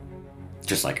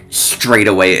 just like straight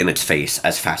away in its face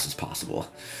as fast as possible.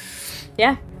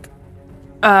 Yeah.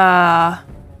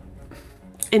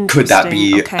 Could that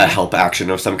be Okay. a help action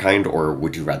of some kind, or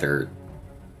would you rather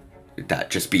that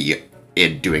just be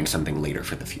it doing something later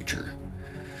for the future?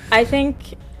 I think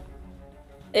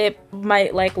it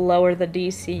might like lower the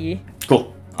DC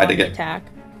Cool. I on dig the it. attack.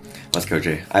 Let's go,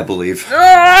 Jay. I believe.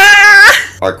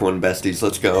 Arc 1 besties,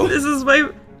 let's go. This is my...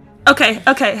 Okay,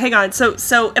 hang on.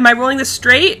 So am I rolling this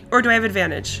straight, or do I have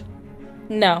advantage?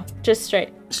 No, just straight.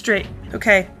 Straight.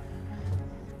 Okay.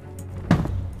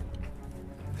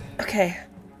 Okay.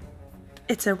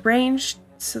 It's a range,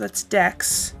 so that's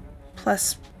Dex.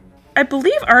 Plus, I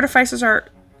believe artificers are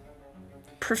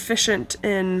proficient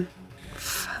in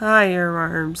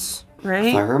firearms,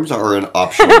 right? Firearms are an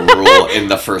optional rule in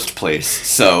the first place,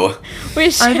 so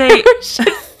We should, Are they... we should-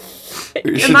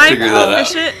 we should Am I figure that out.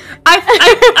 proficient? I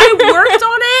worked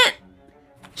on it,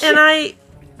 and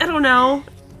I don't know.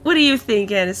 What do you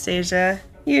think, Anastasia?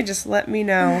 You just let me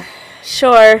know.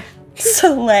 Sure.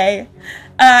 Soleil.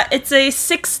 It's a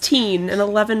 16, an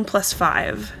 11 plus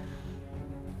 5.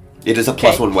 It is a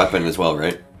 +1 weapon as well,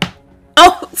 right?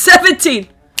 Oh, 17!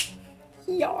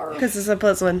 Yar. Because it's a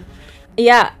 +1.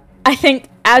 Yeah, I think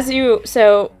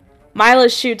so Mila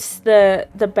shoots the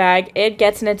bag, it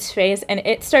gets in its face, and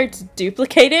it starts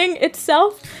duplicating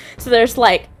itself. So there's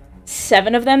like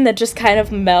 7 of them that just kind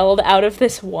of meld out of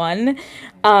this one.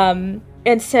 And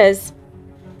says,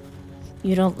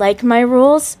 "You don't like my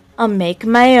rules? I'll make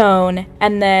my own."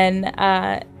 And then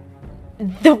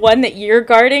the one that you're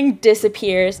guarding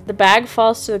disappears. The bag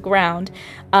falls to the ground,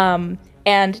 and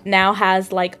now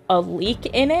has like a leak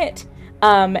in it.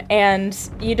 And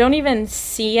you don't even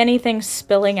see anything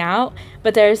spilling out,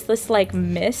 but there's this like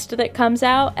mist that comes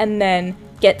out and then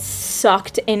gets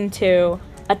sucked into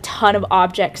a ton of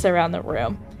objects around the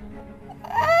room.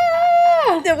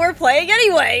 That we're playing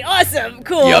anyway. Awesome.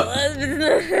 Cool. Yep. But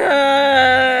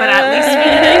at least we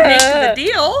didn't make the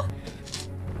deal.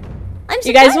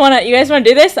 You guys wanna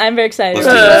do this? I'm very excited. Let's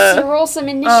do Let's roll some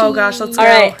initiative. Oh gosh, let's go. All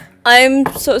right, I'm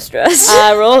so stressed.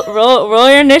 roll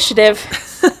your initiative.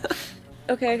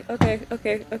 Okay. How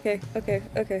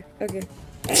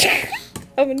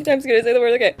many times can I say the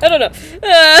word okay? I don't know.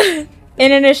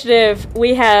 In initiative,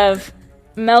 we have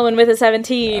Melvin with a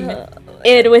 17,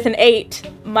 Id with an 8,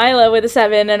 Mila with a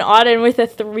 7, and Auden with a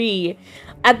 3.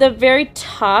 At the very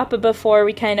top, before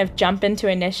we kind of jump into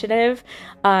initiative,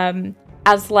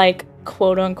 as like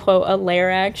quote-unquote a lair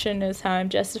action is how I'm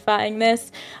justifying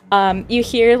this, you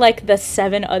hear like the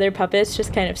 7 other puppets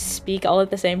just kind of speak all at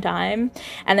the same time,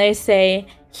 and they say,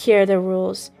 "Here are the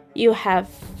rules. You have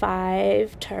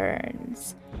 5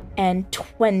 turns and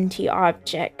 20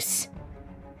 objects.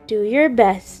 Do your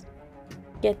best.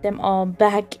 Get them all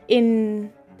back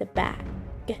in the bag."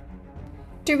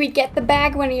 Do we get the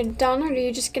bag when you're done, or are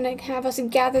you just gonna have us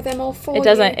gather them all for It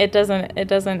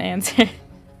doesn't answer.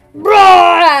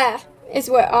 Bruh! Is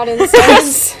what Auden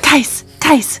says.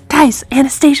 Guys,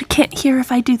 Anastasia can't hear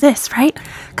if I do this, right?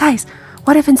 Guys,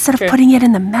 what if instead True. of putting it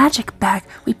in the magic bag,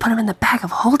 we put him in the bag of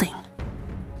holding?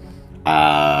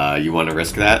 You want to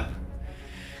risk that?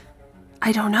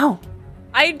 I don't know.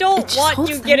 I don't It just want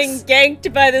holds you getting things.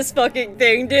 ganked by this fucking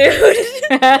thing, dude.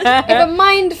 If a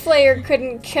mind flayer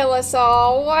couldn't kill us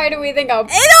all, why do we think a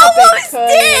puppet It almost could?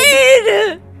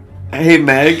 did! Hey,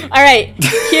 Meg. All right,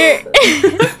 here.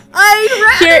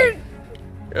 I'd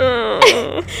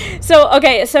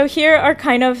So here are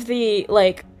kind of the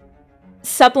like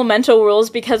supplemental rules,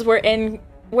 because we're in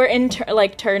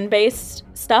turn-based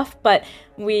stuff, but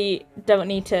we don't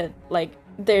need to like.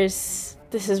 This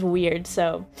is weird.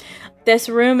 So this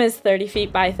room is 30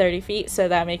 feet by 30 feet, so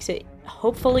that makes it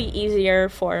hopefully easier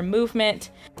for movement.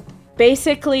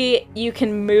 Basically, you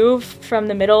can move from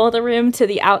the middle of the room to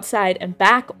the outside and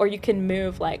back, or you can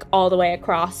move like all the way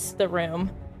across the room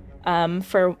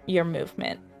for your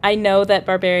movement. I know that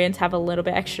barbarians have a little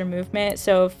bit extra movement,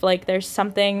 so if like there's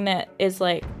something that is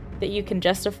like that you can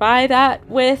justify that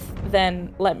with,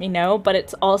 then let me know. But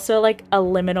it's also like a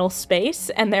liminal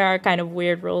space, and there are kind of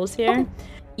weird rules here. Okay.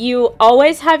 You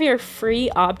always have your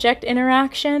free object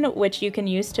interaction, which you can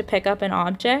use to pick up an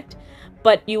object,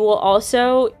 but you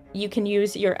can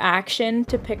use your action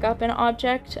to pick up an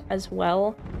object as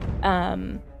well.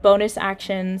 Bonus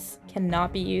actions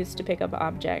cannot be used to pick up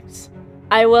objects.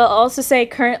 I will also say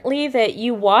currently that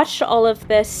you watched all of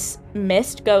this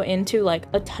mist go into like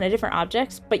a ton of different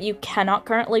objects, but you cannot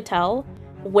currently tell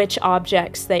which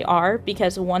objects they are,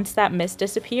 because once that mist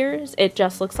disappears, it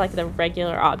just looks like the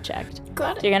regular object.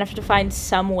 Got So it. you're gonna have to find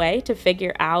some way to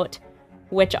figure out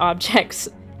which objects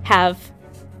have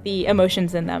the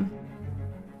emotions in them.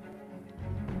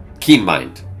 Keen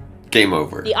mind. Game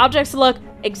over. The objects look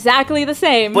exactly the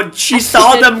same. But she as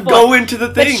saw they did them before. go into the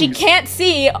But thing. she can't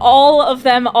see all of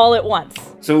them all at once.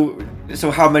 So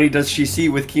how many does she see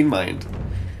with Keen Mind?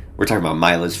 We're talking about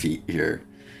Mila's feet here.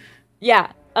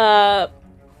 Yeah. Mylan,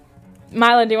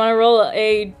 do you want to roll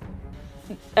a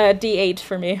D8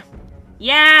 for me?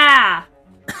 Yeah.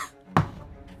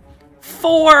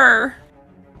 4.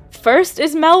 First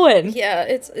is Melwin. Yeah,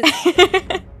 it's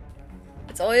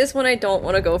always when I don't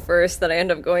want to go first that I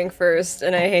end up going first,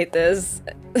 and I hate this.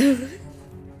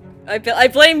 I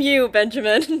blame you,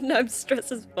 Benjamin. I'm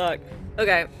stressed as fuck.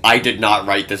 Okay. I did not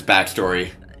write this backstory.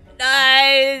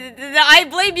 I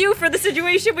blame you for the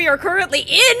situation we are currently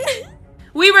in.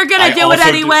 We were gonna I do it also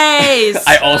anyways.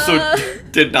 I also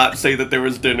did not say that there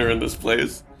was dinner in this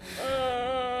place.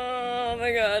 Oh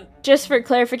my god. Just for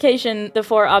clarification, the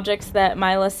 4 objects that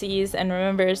Mila sees and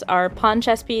remembers are pawn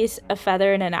chess piece, a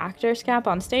feather, and an actor's cap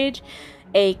on stage,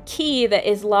 a key that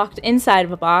is locked inside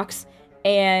of a box,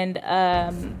 and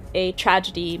a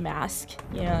tragedy mask.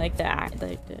 You know, like the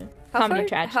comedy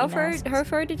tragedy mask. How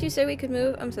far did you say we could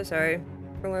move? I'm so sorry.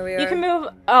 From where we are. You can move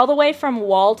all the way from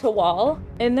wall to wall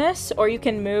in this, or you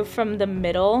can move from the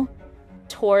middle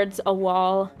towards a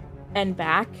wall and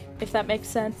back, if that makes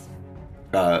sense.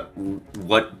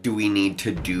 What do we need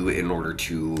to do in order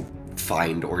to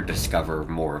find or discover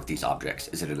more of these objects?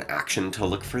 Is it an action to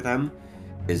look for them?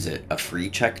 Is it a free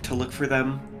check to look for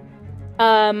them?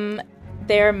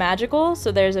 They're magical,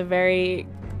 so there's a very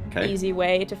Okay. easy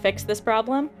way to fix this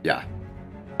problem. Yeah.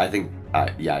 I think,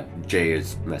 Jay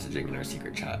is messaging in our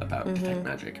secret chat about Detect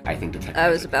Magic. I think Detect Magic I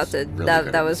was about to. is really good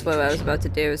That at was this what I was situation. about to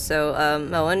do. So,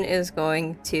 Melon is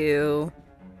going to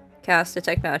cast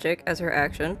Detect Magic as her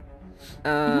action.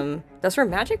 Does her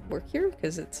magic work here?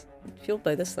 Because it's fueled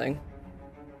by this thing.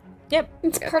 Yep.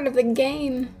 It's part of the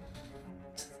game.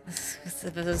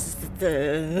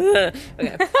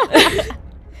 Okay.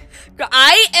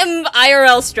 I am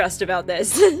IRL stressed about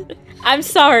this. I'm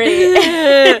sorry.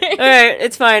 Alright,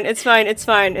 it's fine. If I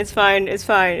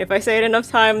say it enough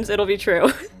times, it'll be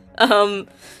true. Melon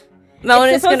It's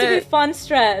is supposed gonna. to be fun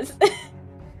stress.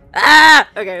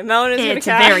 Okay, Melon is gonna It's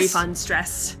cast. very fun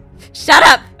stress. Shut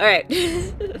up! Alright.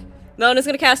 Melon is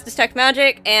gonna cast Detect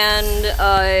Magic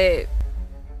and,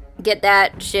 get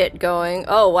that shit going.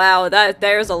 Oh wow,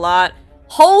 there's a lot.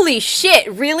 Holy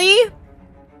shit, really?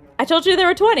 I told you there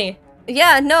were 20.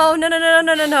 Yeah, no. One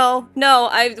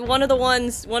of the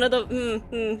words. We're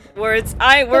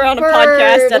on a bird.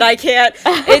 podcast and I can't.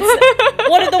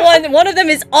 It's one of them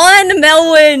is on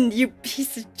Melwin, you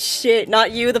piece of shit,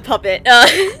 not you, the puppet.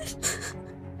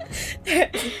 Give me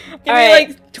Alright,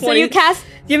 like 20. so you cast.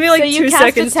 Give me like so you 2 cast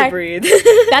seconds to Detect- breathe.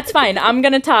 That's fine. I'm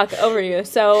gonna talk over you.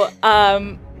 So,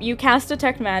 you cast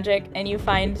Detect Magic and you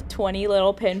find 20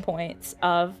 little pinpoints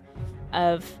of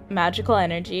magical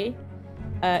energy.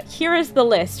 Here is the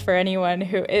list for anyone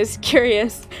who is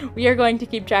curious. We are going to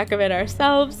keep track of it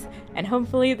ourselves, and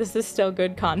hopefully this is still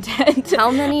good content.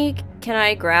 How many can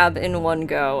I grab in one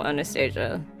go,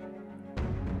 Anastasia?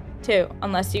 2,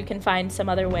 unless you can find some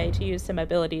other way to use some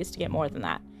abilities to get more than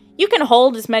that. You can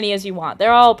hold as many as you want.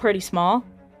 They're all pretty small,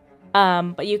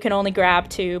 but you can only grab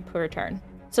 2 per turn.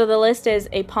 So the list is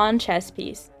a pawn chess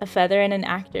piece, a feather and an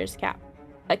actor's cap,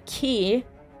 a key,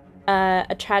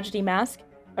 a tragedy mask,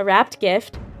 a wrapped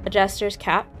gift, a jester's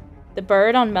cap, the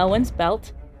bird on Melwin's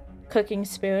belt, cooking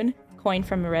spoon, coin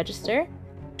from a register,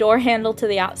 door handle to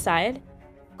the outside,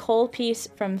 coal piece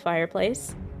from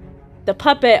fireplace, the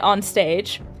puppet on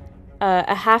stage,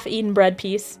 a half-eaten bread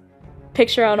piece,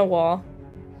 picture on a wall,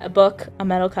 a book, a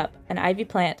metal cup, an ivy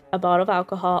plant, a bottle of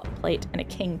alcohol, a plate, and a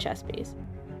king chess piece.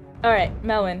 All right,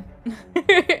 Melwin.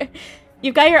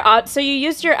 You've got your so you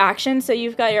used your action, so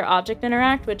you've got your object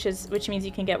interact, which means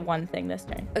you can get one thing this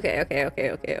turn. Okay.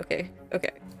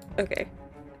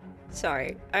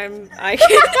 Sorry,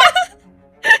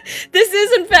 This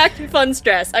is in fact fun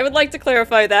stress. I would like to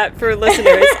clarify that for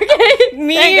listeners. Okay.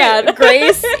 Me, Thank God.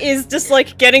 Grace, is just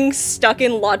like getting stuck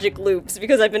in logic loops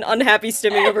because I've been unhappy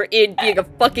stimming over id being a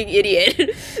fucking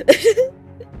idiot.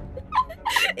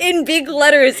 In big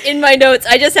letters in my notes,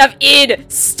 I just have id.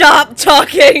 Stop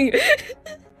talking.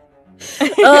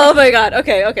 Oh my god.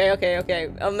 Okay.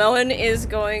 Melon is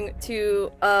going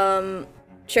to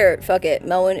sure, fuck it.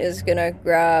 Melon is gonna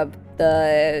grab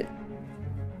the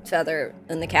feather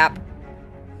and the cap.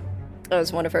 That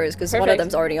was one of hers because one of Perfect.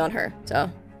 them's already on her. So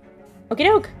Okie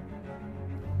doke.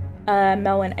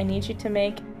 Melwin, I need you to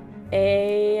make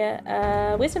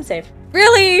a wisdom save.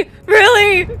 Really?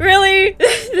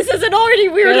 This isn't already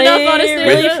weird enough, honestly.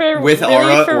 Really for with really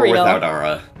aura for or real. without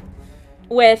aura?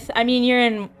 You're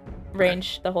in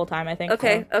range the whole time, I think.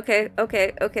 Okay. so-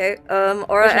 Okay. Aura Which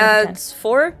one's adds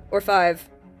 4 or 5.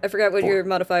 I forgot what 4. your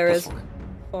modifier Plus is.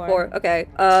 4. 4. Okay.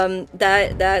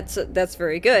 That's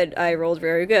very good. I rolled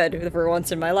very good for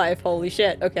once in my life. Holy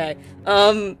shit. Okay.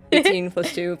 18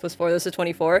 plus 2 plus 4. This is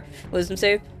 24. Wisdom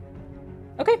save.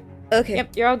 Okay. Okay.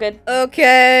 Yep, you're all good.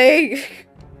 Okay.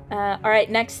 All right,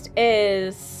 next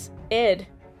is Id.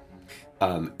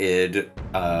 Id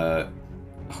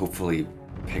hopefully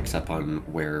picks up on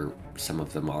where some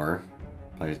of them are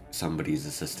by somebody's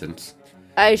assistance.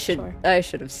 I should Sure.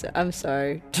 have said. I'm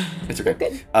sorry. It's okay.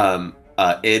 Good.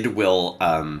 Id will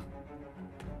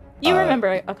You Uh,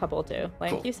 remember a couple too.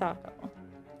 Like cool. you saw a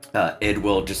couple. Id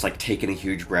will just like take in a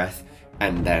huge breath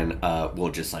and then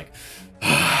will just like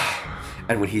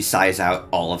and when he sighs out,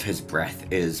 all of his breath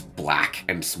is black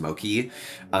and smoky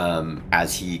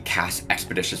as he casts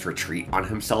Expeditious Retreat on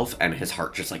himself, and his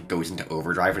heart just like goes into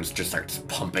overdrive and just starts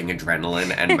pumping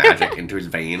adrenaline and magic into his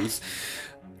veins.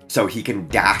 So he can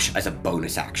dash as a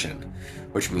bonus action,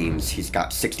 which means he's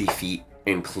got 60 feet,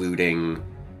 including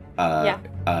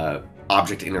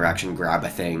object interaction, grab a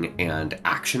thing, and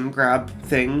action grab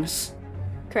things.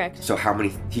 Correct. So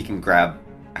he can grab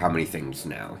how many things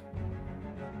now?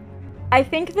 I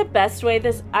think the best way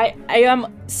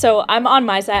I'm on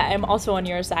my side, I'm also on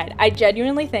your side. I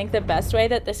genuinely think the best way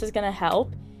that this is going to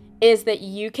help is that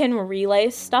you can relay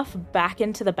stuff back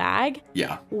into the bag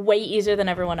Yeah, way easier than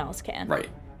everyone else can. right.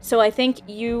 So I think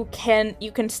you can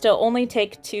still only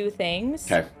take 2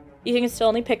 things. Okay. You can still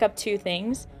only pick up 2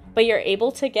 things, but you're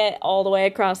able to get all the way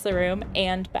across the room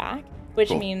and back, which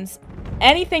Cool. means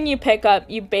anything you pick up,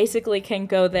 you basically can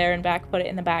go there and back, put it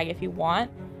in the bag if you want.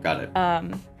 Got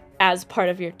it. As part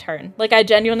of your turn. Like, I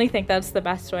genuinely think that's the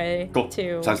best way Cool.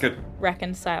 to Sounds good.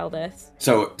 reconcile this.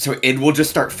 So Id will just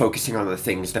start focusing on the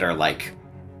things that are like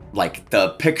the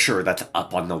picture that's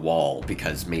up on the wall,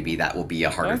 because maybe that will be a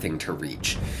harder Sure. thing to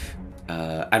reach.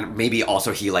 And maybe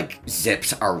also he like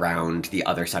zips around the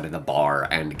other side of the bar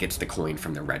and gets the coin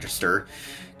from the register.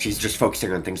 She's just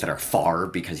focusing on things that are far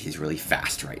because he's really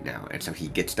fast right now. And so he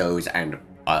gets those and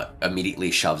immediately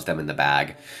shoves them in the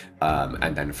bag.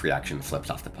 And then free action flips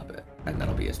off the puppet. And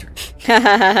that'll be his turn.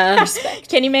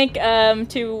 Can you make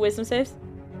 2 wisdom saves?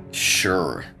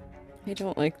 Sure. I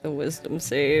don't like the wisdom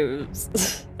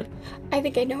saves. I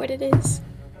think I know what it is.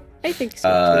 I think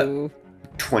so too.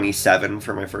 27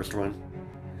 for my first one.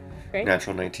 Great.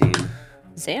 Natural 19.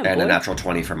 Damn, And boy. a natural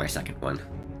 20 for my second one.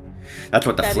 That's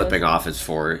what the Fabulous. flipping off is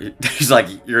for. He's like,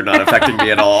 you're not affecting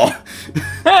me at all.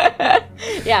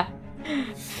 Yeah.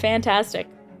 Fantastic.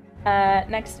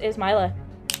 Next is Mila.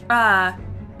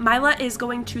 Mila is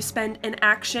going to spend an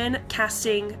action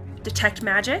casting Detect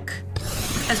Magic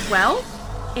as well.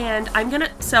 And I'm gonna,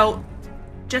 so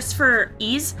just for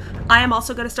ease, I am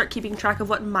also gonna start keeping track of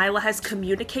what Mila has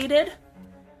communicated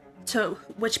to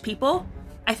which people.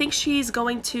 I think she's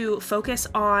going to focus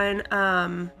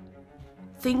on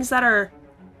things that are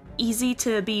easy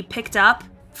to be picked up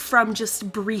from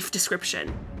just brief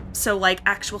description. So like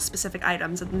actual specific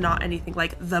items and not anything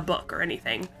like the book or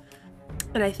anything.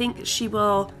 And I think she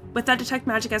will, with that Detect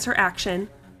Magic as her action,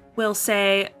 will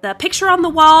say the picture on the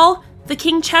wall, the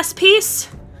king chess piece,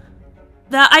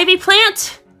 the ivy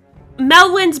plant,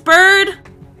 Melwyn's bird,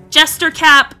 jester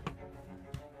cap,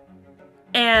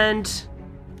 and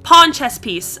pawn chess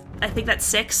piece. I think that's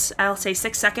 6. I'll say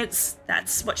 6 seconds.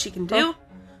 That's what she can do.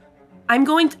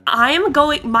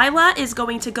 Mila is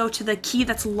going to go to the key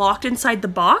that's locked inside the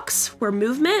box, where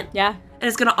movement, Yeah. and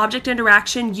is going to object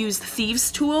interaction, use thieves'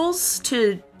 tools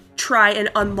to try and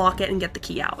unlock it and get the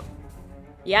key out.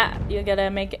 Yeah. You gotta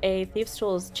make a Thieves'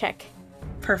 Tools check.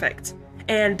 Perfect.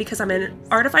 And because I'm an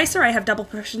artificer, I have double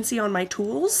proficiency on my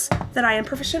tools that I am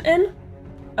proficient in.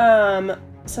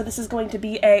 So this is going to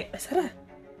be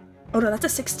oh no, that's a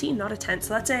 16, not a 10.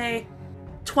 So that's a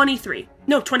 23.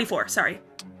 No, 24, sorry.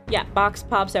 Yeah. Box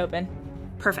pops open.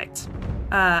 Perfect.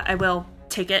 I will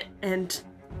take it, and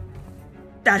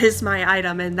that is my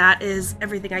item, and that is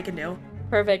everything I can do.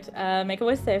 Perfect. Make a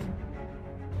wisdom save.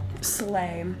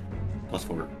 Slay.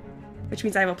 +4. Which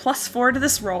means I have a +4 to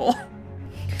this roll.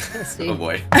 Oh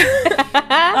boy.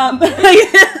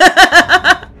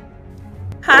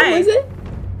 Hi. What was it?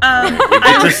 We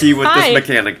get to see what Hi. this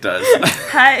mechanic does.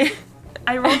 Hi.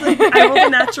 I rolled a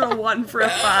natural 1 for a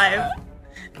 5.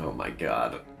 Oh my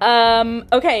god.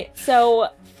 Okay, so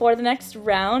for the next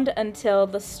round until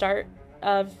the start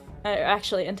of,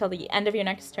 until the end of your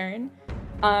next turn,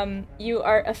 you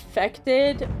are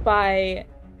affected by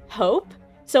hope.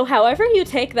 So however you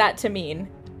take that to mean.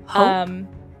 Hope?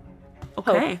 Hope,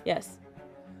 Okay. yes.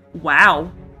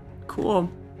 Wow.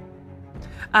 Cool.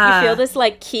 You feel this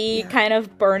like key kind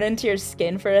of burn into your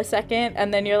skin for a second,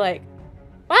 and then you're like,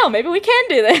 wow, maybe we can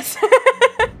do this.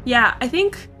 Yeah, I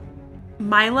think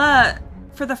Mila,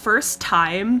 for the first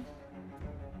time,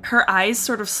 her eyes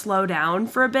sort of slow down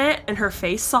for a bit and her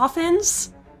face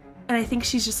softens. And I think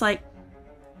she's just like,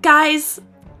 guys,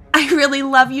 I really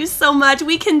love you so much.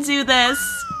 We can do this.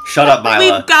 Shut up, Mila.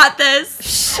 We've got this.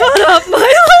 Shut up, Mila!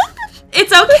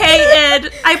 It's okay,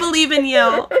 Id. I believe in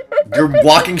you. You're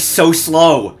walking so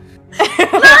slow.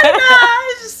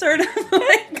 It's just sort of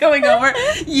like going over,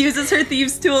 uses her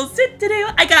thieves' tools.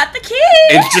 I got the key.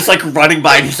 It's just like running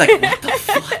by and he's like, what the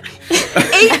fuck?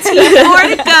 18 more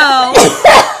to go.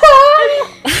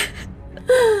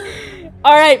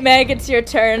 All right, Meg, it's your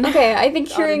turn. Okay, I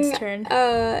think Autumn's turn.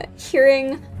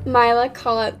 hearing Mila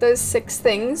call out those 6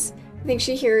 things, I think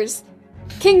she hears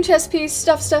king chess piece,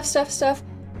 stuff,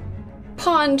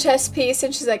 pawn chess piece,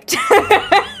 and she's like,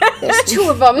 there's 2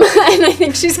 of them, and I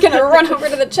think she's gonna run over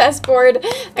to the chessboard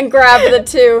and grab the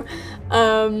 2.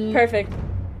 Perfect.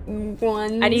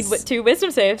 Ones. I need 2 wisdom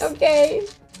saves. Okay,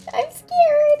 I'm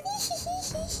scared.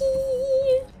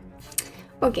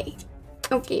 Okay.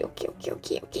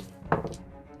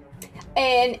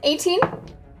 An 18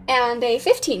 and a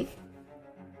 15.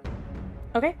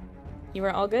 Okay. You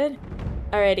are all good.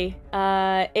 Alrighty.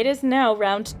 It is now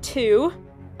round 2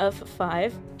 of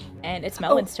 5, and it's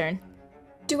Melvin's turn.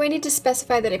 Do I need to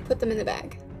specify that I put them in the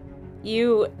bag?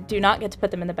 You do not get to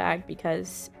put them in the bag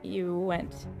because you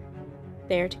went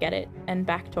there to get it and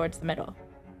back towards the middle,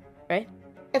 right?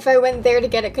 If I went there to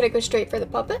get it, could I go straight for the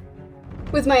puppet?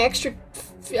 With my extra...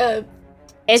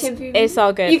 It's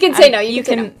all good. You can say no, you can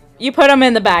say no. You put them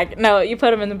in the bag. No, you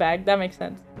put them in the bag. That makes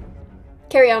sense.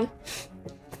 Carry on.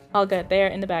 All good. They are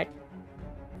in the bag.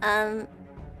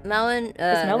 Melvin,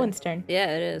 It's Melvin's turn.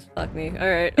 Yeah, it is. Fuck me.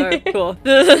 Alright, cool.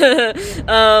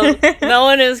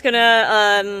 Melvin is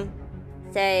gonna,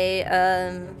 say,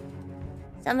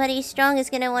 somebody strong is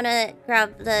gonna wanna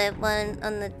grab the one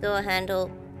on the door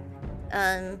handle.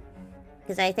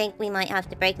 Because I think we might have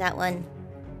to break that one.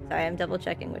 sorry, I'm double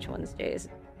checking which ones Jay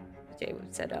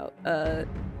would set out.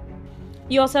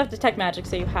 You also have detect magic,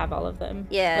 so you have all of them.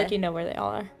 Yeah. Like, you know where they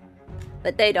all are.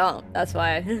 But they don't, that's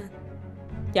why.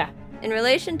 Yeah. In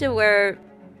relation to where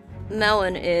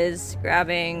Melon is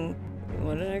grabbing,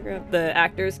 what did I grab? The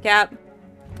actor's cap.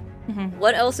 Mm-hmm.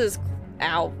 What else is,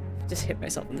 ow, just hit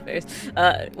myself in the face.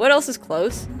 What else is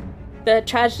close? The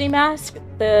tragedy mask,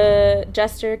 the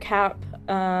jester cap,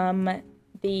 there's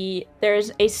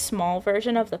a small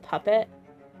version of the puppet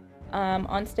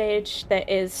on stage that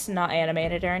is not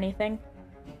animated or anything.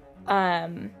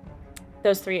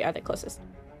 Those 3 are the closest.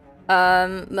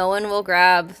 Melon will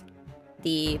grab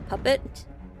the puppet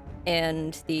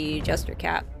and the jester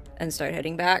cap and start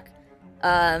heading back.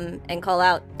 And call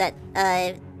out that,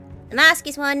 the mask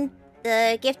is one,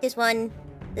 the gift is one,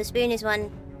 the spoon is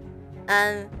one,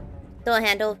 door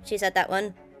handle, she said that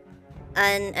one,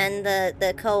 and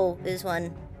the coal is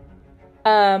one.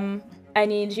 I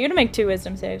need you to make 2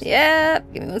 wisdom saves. Yeah,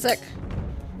 give me 1 sec.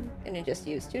 I'm gonna just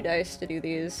use 2 dice to do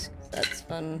these, 'cause that's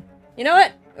fun. You know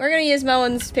what? We're gonna use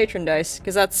Melon's patron dice,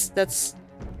 because that's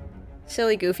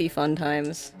silly, goofy, fun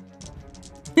times.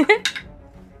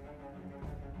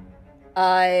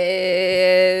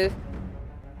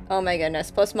 Oh my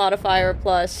goodness. Plus modifier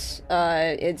plus,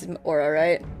 it's aura,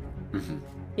 right? Mm-hmm.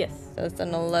 Yes. So it's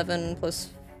an 11 plus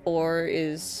 4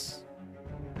 is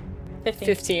 15.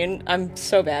 15. I'm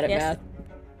so bad at Yes.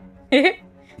 math.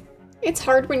 It's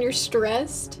hard when you're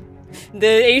stressed. The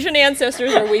Asian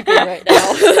ancestors are weeping right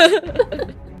now.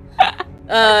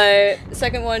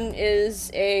 Second one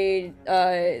is a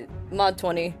mod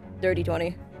 20, dirty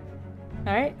 20.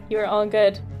 Alright, you are all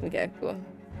good. Okay, cool.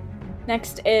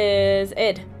 Next is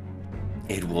Id.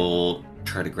 Id will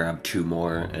try to grab 2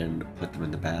 more and put them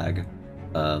in the bag.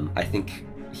 I think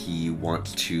he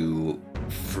wants to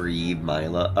free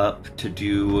Mila up to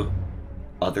do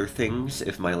other things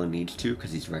if Mila needs to,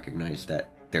 because he's recognized that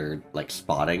they're like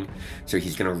spotting. So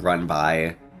he's gonna run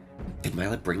by. Did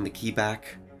Mila bring the key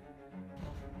back?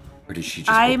 Or did she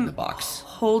just open the box?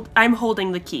 I'm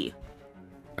holding the key.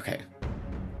 Okay.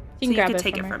 You So can grab you it can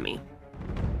take from it her. from me.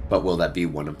 But will that be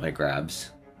one of my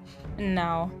grabs?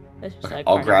 No. It's just Okay, like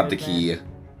I'll part of grab the movement. key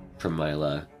from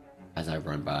Mila as I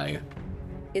run by.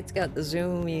 It's got the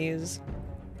zoomies.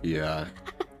 Yeah.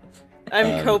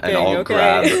 I'm coping, and I'll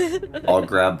okay? I'll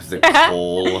grab the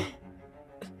coal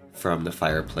from the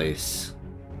fireplace.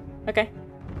 Okay.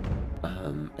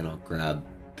 And I'll grab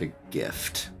the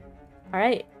gift.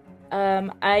 Alright.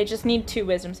 I just need 2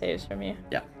 wisdom saves from you.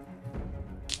 Yeah.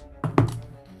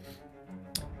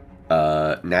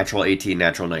 Natural 18,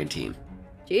 natural 19.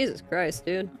 Jesus Christ,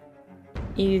 dude.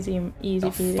 Easy The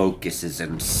peasy. focus is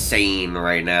insane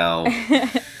right now.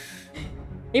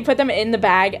 You put them in the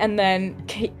bag and then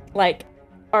like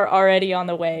are already on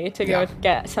the way to go Yeah.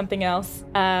 get something else.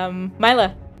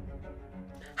 Mila.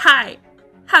 Hi,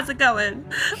 how's it going?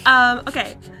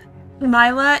 Okay.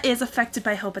 Mila is affected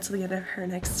by hope until the end of her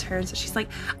next turn, so she's like,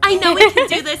 I know we can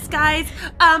do this, guys.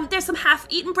 There's some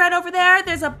half-eaten bread over there,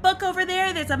 there's a book over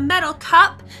there, there's a metal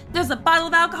cup, there's a bottle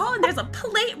of alcohol, and there's a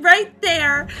plate right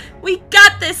there. We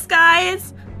got this,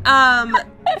 guys.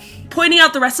 Pointing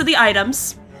out the rest of the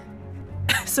items.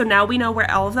 So now we know where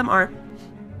all of them are.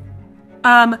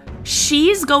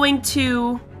 She's going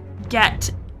to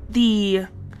get the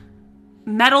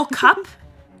metal cup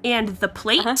and the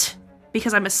plate,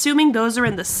 because I'm assuming those are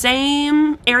in the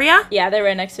same area, Yeah, they're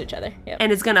right next to each other. Yep.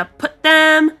 and is gonna put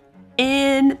them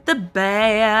in the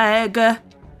bag.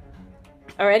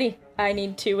 Alrighty. I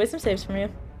need 2 wisdom saves from you.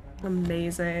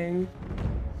 Amazing.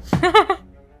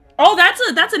 Oh,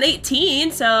 that's an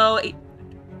 18, so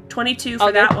 22 for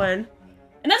Okay. that one.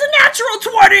 And that's a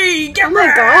natural 20! Get Oh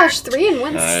my gosh, 3 in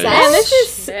one Nice. set. Man,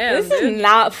 this Damn, is dude.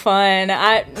 not fun.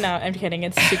 No, I'm kidding.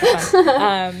 It's super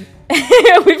fun.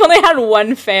 We've only had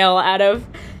 1 fail out of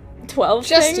 12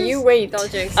 Just things. you wait.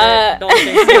 Don't jinx Uh, it. Don't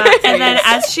jinx it. And then please.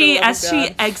 as she For the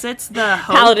love of God. exits the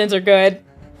hope, Paladins are good.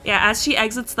 as she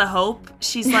exits the hope,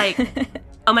 she's like,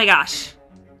 "Oh my gosh,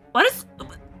 what is?"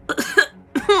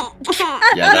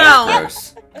 Yeah, that was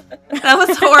gross. That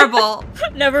was horrible.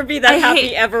 Never be that I happy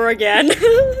hate- ever again.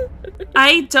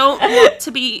 I don't want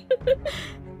to be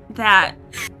that.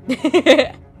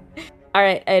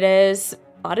 Alright, it is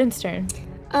Auden's turn.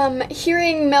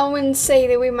 Hearing Melwyn say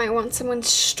that we might want someone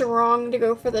strong to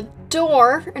go for the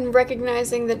door, and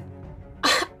recognizing that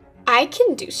I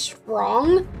can do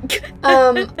strong,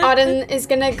 Auden is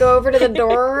gonna go over to the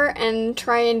door and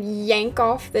try and yank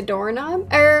off the doorknob.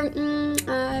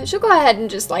 She'll go ahead and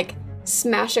just like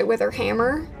smash it with her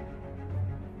hammer.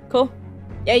 Cool.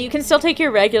 Yeah, you can still take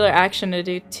your regular action to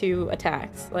do 2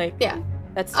 attacks. Like, Yeah,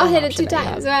 that's I'll an hit it option 2 that you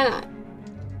times. have. Why not?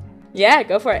 Yeah,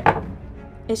 go for it.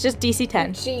 It's just DC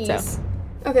 10. Jeez. So.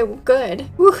 Okay, well, good.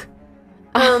 Whew.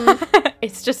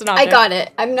 It's just an I object. got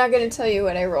it. I'm not gonna tell you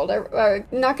what I rolled. I'm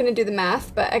not gonna do the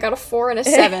math, but I got a 4 and a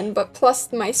 7. But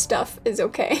plus my stuff is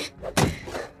okay.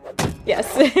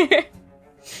 Yes.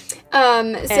 So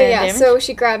And yeah, damage? so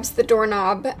she grabs the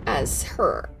doorknob as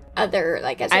her other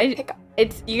as her pickup.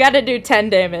 It's you got to do 10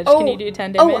 damage. Oh, Can you do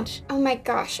 10 damage? Oh my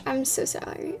gosh, I'm so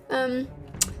sorry.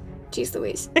 Jeez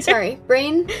Louise. Sorry,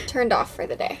 brain turned off for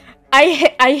the day.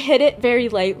 I hit it very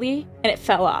lightly and it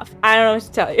fell off. I don't know what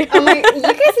to tell you. Oh my, you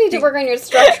guys need to work on your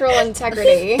structural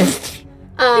integrity.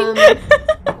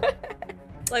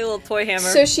 Like a little toy hammer.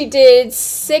 So she did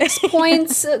 6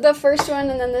 points the first one,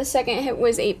 and then the second hit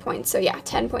was 8 points. So yeah,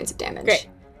 10 points of damage. Great.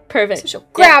 Perfect. So she'll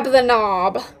grab the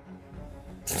knob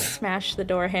Smash the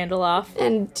door handle off.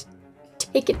 and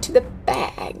take it to the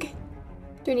bag.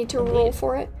 Do I need to roll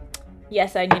for it?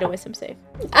 Yes, I need a wisdom save.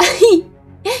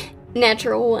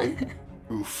 Natural 1.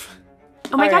 Oof.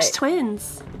 Oh my gosh, Alright.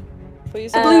 twins.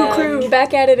 Please Blue don't, crew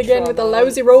back at it again with the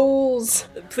lousy rolls.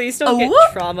 please don't get Oh.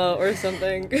 trauma or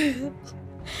something.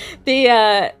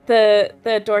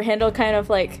 The door handle kind of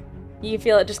like you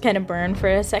feel it just kind of burn for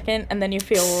a second and then you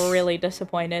feel really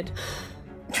disappointed.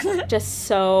 Just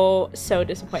so I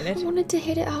disappointed. wanted to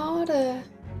hit it harder.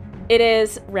 It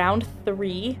is round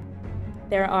 3.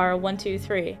 There are 1, 2,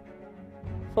 3,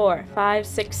 4, 5,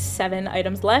 6, 7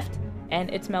 items left, and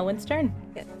it's Melwyn's turn.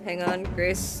 Yeah, hang on,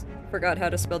 Grace forgot how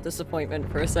to spell disappointment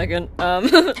for a second.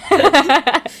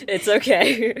 It's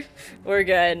okay. We're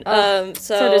good.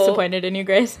 So disappointed in you,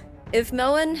 Grace. If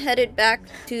Melwyn headed back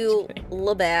to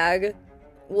Labag,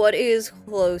 what is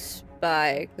close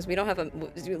by? Because we don't have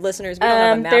listeners, we don't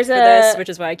have a map there's for this, a- which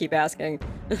is why I keep asking.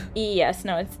 Yes,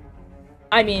 no, it's.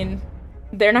 I mean,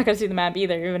 they're not going to see the map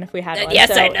either, even if we had one.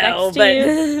 Yes, So I know, next to but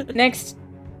you-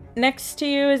 next to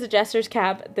you is a jester's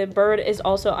cap. The bird is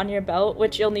also on your belt,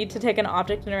 which you'll need to take an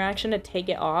object interaction to take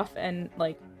it off, and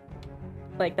like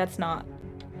that's not.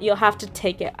 You'll have to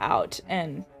take it out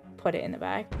and put it in the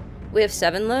bag. we have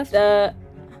 7 left.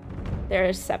 There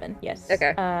is 7. Yes.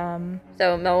 Okay.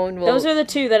 So Melwyn will. Those are the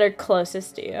 2 that are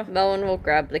closest to you. Melwyn will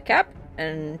grab the cap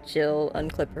and she'll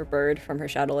unclip her bird from her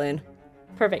shadow lane.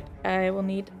 Perfect. I will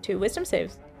need 2 wisdom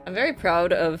saves. I'm very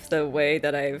proud of the way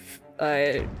that I've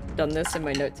done this in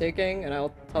my note taking, and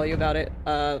I'll tell you about it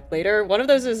later. One of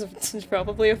those is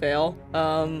probably a fail,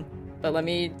 but let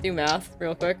me do math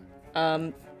real quick.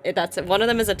 That's one of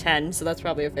them is a 10, so that's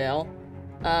probably a fail.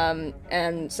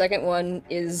 And second one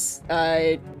is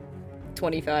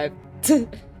 25.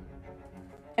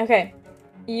 Okay.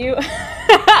 You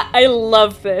I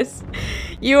love this.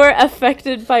 You are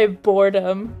affected by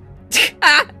boredom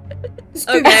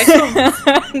Okay.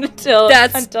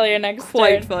 until your next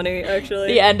Quite turn. funny, actually.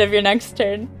 The end of your next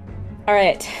turn. All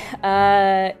right.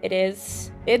 It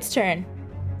is its turn.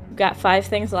 We've got 5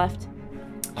 things left.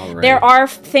 All right. There are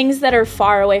things that are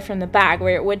far away from the bag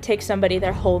where it would take somebody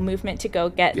their whole movement to go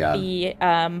get Yeah. the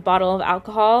bottle of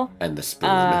alcohol And the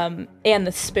spoon. and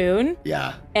the spoon,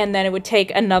 yeah. and then it would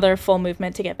take another full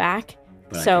movement to get back.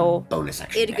 But I So, can bonus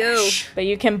action. It'd go. dash. but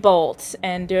you can bolt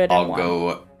and do it in I'll one.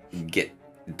 go get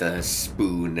the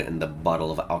spoon and the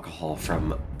bottle of alcohol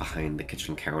from behind the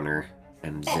kitchen counter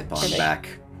and zip on Perfect. back.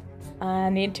 I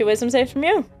need 2 wisdom saves from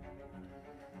you.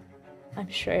 I'm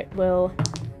sure it will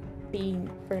be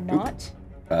for naught.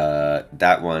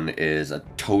 That one is a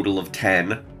total of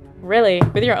 10. Really?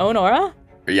 With your own aura?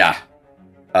 Yeah.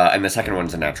 And the second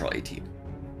one's a natural 18.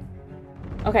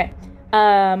 Okay.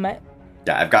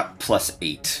 Yeah, I've got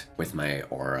 +8 with my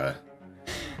aura.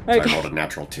 So I Okay. rolled a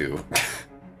natural 2.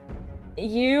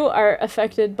 You are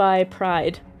affected by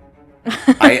pride.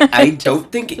 I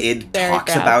don't think Id very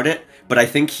talks proud. about it, but I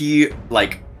think he,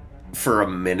 like, for a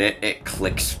minute, it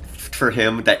clicks for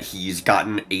him that he's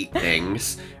gotten 8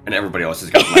 things, and everybody else has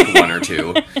gotten, like, 1 or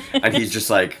 2. And he's just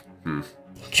like,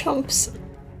 Chumps.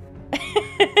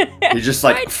 He just,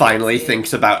 like, finally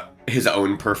thinks about his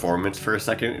own performance for a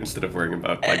second instead of worrying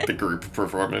about, like, the group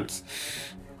performance.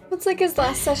 It's like his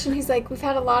last session, he's like, we've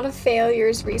had a lot of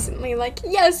failures recently. Like,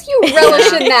 yes, you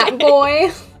relish in that,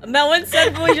 boy. Melon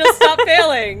said we just stop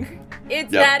failing.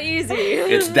 It's Yep. that easy.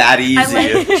 It's that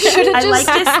easy. Should have I like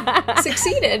just this.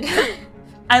 succeeded.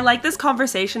 I like this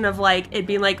conversation of like it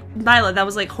being like, Nyla, that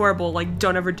was like horrible. Like,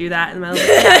 don't ever do that. And Nyla's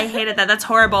like, yeah, I hated that. That's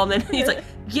horrible. And then he's like,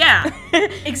 yeah,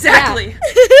 exactly.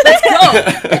 Let's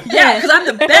go. Yeah, because I'm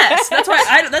the best. That's why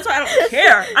I don't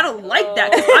care. I don't like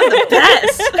that because I'm the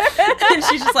best. And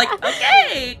she's just like,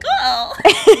 okay, cool.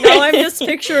 Now I'm just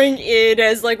picturing Id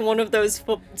as like one of those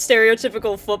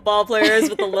stereotypical football players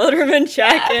with the Letterman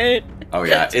jacket. Oh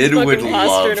yeah, Just Id would fucking love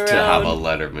posturing to have a around.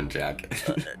 Letterman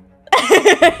jacket.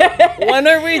 When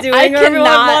are we doing I our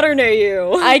cannot- modern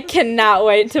AU? I cannot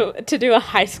wait to do a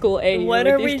high school AU. When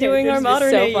with are these we doing our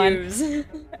characters. It's modern so fun.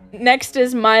 AUs? Next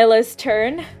is Mila's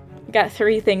turn. Got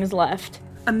 3 things left.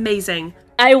 Amazing.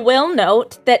 I will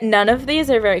note that none of these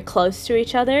are very close to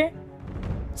each other.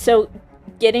 So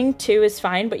getting 2 is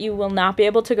fine, but you will not be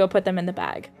able to go put them in the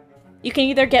bag. You can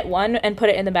either get 1 and put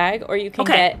it in the bag, or you can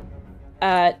Okay.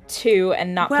 get 2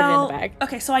 and not put it in Well, the bag.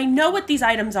 okay, so I know what these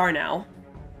items are now.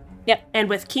 Yep. And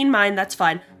with keen mind, that's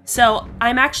fine. So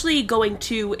I'm actually going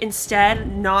to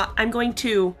I'm going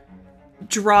to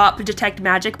drop detect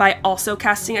magic by also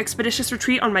casting expeditious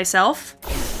retreat on myself.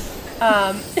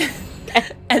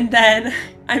 And then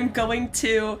I'm going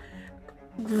to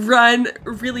run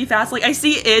really fast. Like I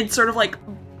see Id sort of like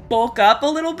bulk up a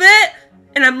little bit,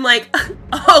 and I'm like,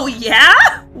 oh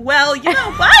yeah? Well, you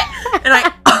know what? And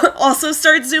I also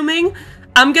start zooming.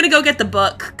 I'm gonna go get the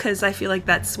book, because I feel like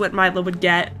that's what Mila would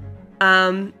get.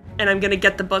 And I'm gonna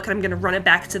get the book and I'm gonna run it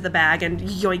back to the bag and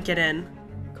yoink it in.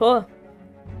 Cool.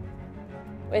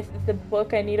 With the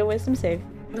book, I need a wisdom save.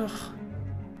 Ugh.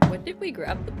 When did we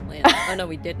grab the plant? Oh no,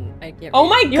 we didn't. I can't. Oh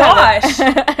my You have gosh!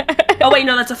 it. Oh wait,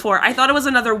 no, that's a 4. I thought it was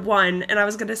another 1, and I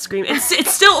was gonna scream.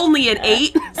 It's still only an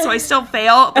 8, so I still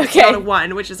fail, but Okay. it's not a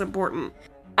 1, which is important.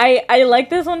 I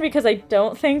like this one because I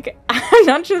don't think I'm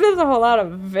not sure there's a whole lot of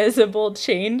visible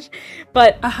change,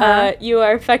 but you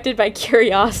are affected by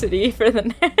curiosity for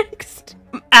the next.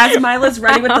 As Mila's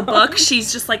running with the book,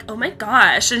 she's just like, oh my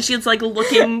gosh, and she's like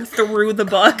looking through the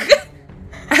book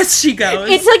as she goes.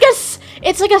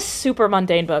 It's like a super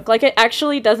mundane book. Like it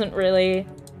actually doesn't really.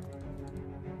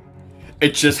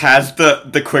 It just has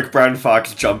the quick brown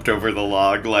fox jumped over the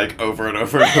log like over and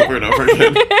over and over and over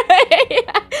again.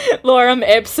 Lorem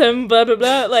ipsum, blah blah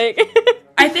blah. Like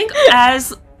I think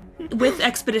as with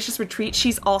Expeditious Retreat,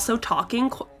 she's also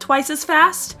talking twice as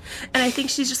fast. And I think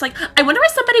she's just like, I wonder why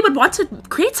somebody would want to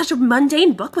create such a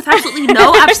mundane book with absolutely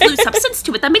no absolute substance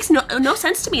to it. That makes no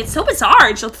sense to me. It's so bizarre.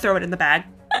 And she'll throw it in the bag.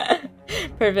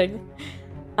 perfect.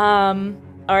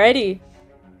 Alrighty.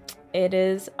 It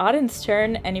is Auden's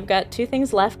turn, and you've got 2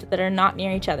 things left that are not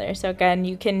near each other. So again,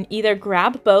 you can either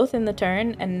grab both in the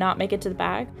turn and not make it to the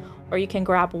bag, or you can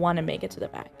grab 1 and make it to the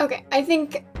bag. Okay, I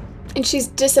think, and she's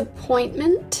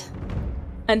disappointment.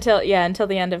 Until the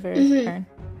end of her turn.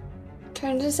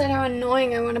 Trying to decide how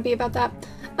annoying I want to be about that.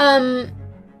 I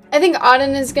think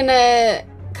Auden is gonna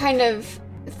kind of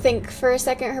think for a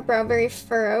second, her brow very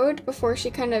furrowed, before she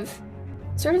kind of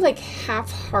sort of like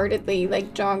half-heartedly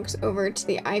like jogs over to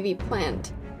the ivy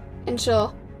plant, and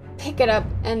she'll pick it up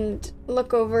and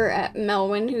look over at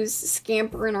Melwyn, who's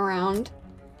scampering around,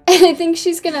 And I think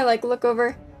she's gonna like look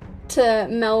over to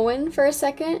Melwyn for a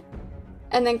second,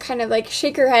 and then kind of like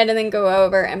shake her head and then go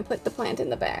over and put the plant in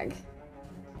the bag.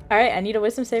 All right, I need a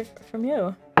wisdom save from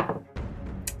you.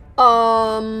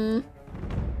 9.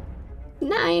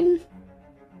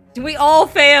 We all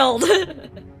failed.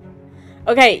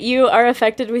 Okay, you are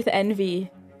affected with envy.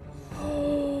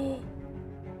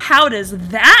 How does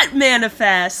that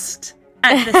manifest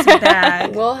at this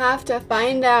bag? We'll have to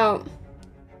find out.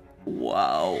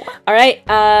 Whoa. All right,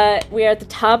 we are at the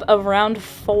top of round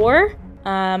 4,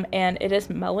 and it is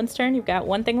Melwyn's turn. You've got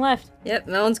one thing left. Yep,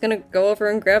 Melon's gonna go over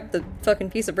and grab the fucking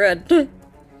piece of bread.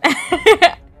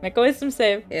 Make a wisdom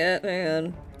save. Yeah,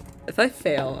 man. If I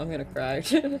fail, I'm gonna cry.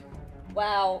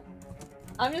 Wow.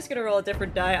 I'm just gonna roll a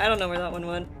different die. I don't know where that one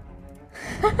went.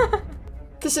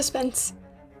 The suspense.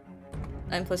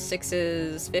 9 plus 6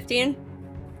 is 15?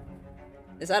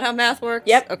 Is that how math works?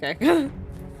 Yep. Okay.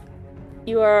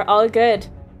 You are all good.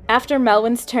 After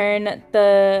Melwyn's turn,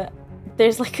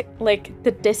 there's like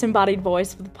the disembodied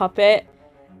voice of the puppet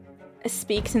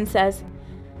speaks and says,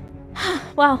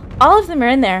 well, all of them are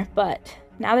in there, but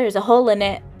now there's a hole in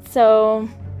it, so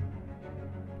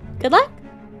good luck.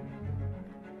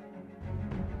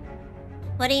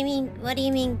 What do you mean? What do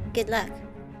you mean? Good luck.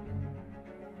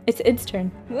 It's its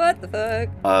turn. What the fuck?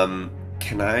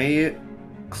 Can I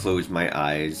close my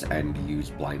eyes and use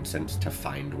blind sense to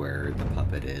find where the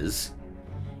puppet is?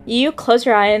 You close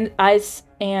your eyes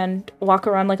and walk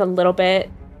around like a little bit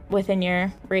within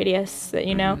your radius that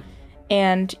you know,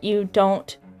 and you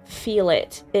don't feel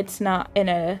it. It's not in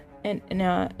a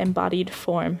embodied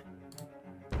form.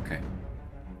 Okay.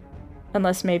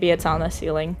 Unless maybe it's on the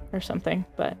ceiling or something,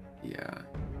 but Yeah.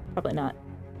 probably not.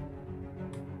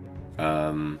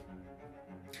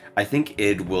 I think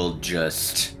Id will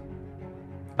just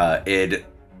Id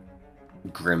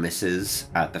grimaces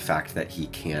at the fact that he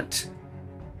can't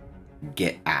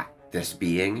get at this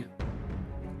being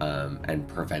and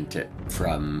prevent it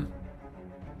from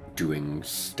doing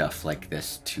stuff like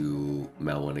this to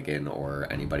Melwyn again or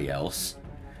anybody else.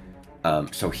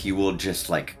 So he will just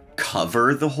like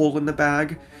cover the hole in the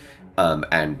bag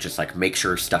and just like make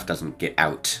sure stuff doesn't get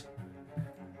out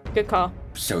Good call.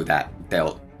 so that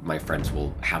my friends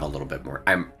will have a little bit more.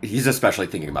 He's especially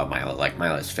thinking about Milo. Like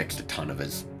Milo's fixed a ton of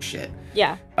his shit.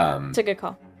 Yeah, it's a good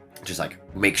call. Just like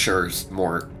make sure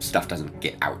more stuff doesn't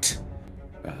get out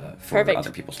for Perfect.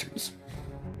 other people's turns.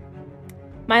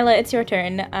 Mila, it's your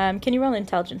turn. Can you roll an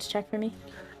intelligence check for me?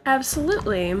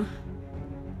 Absolutely.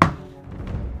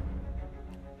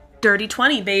 Dirty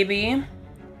 20, baby.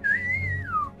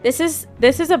 This is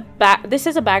a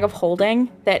bag of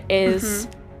holding that is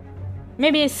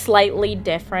maybe slightly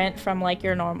different from like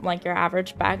your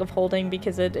average bag of holding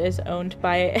because it is owned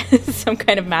by some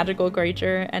kind of magical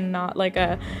creature and not like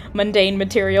a mundane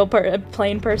material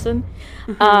plain person.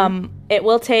 It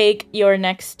will take your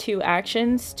next 2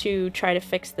 actions to try to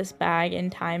fix this bag in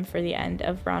time for the end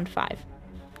of round 5.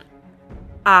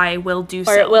 I will do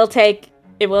so. Or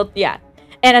it will, yeah.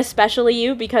 And especially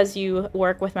you, because you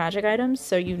work with magic items,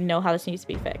 so you know how this needs to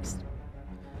be fixed.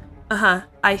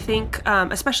 I think,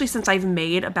 especially since I've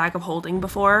made a bag of holding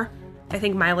before, I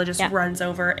think Mila just runs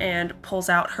over and pulls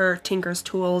out her Tinker's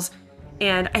tools.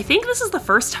 And I think this is the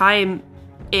first time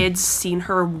Id's seen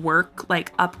her work,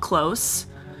 like, up close.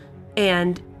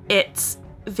 And it's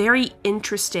very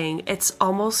interesting. It's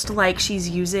almost like she's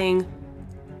using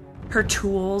her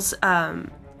tools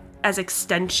as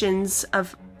extensions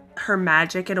of her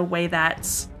magic in a way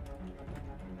that's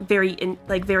very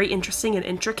interesting and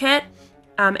intricate.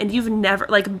 And you've never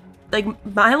like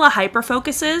Mila hyper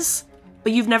focuses,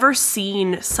 but you've never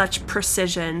seen such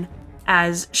precision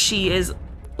as she is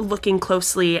looking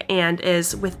closely and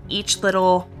is with each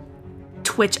little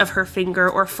twitch of her finger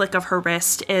or flick of her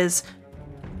wrist is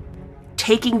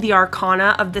taking the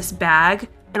arcana of this bag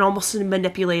and almost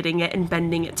manipulating it and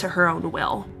bending it to her own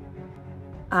will.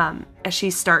 As she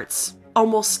starts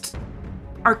almost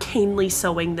arcanely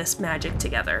sewing this magic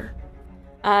together.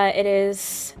 It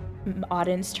is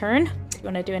Auden's turn. Do you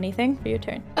want to do anything for your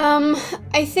turn?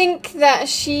 I think that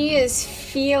she is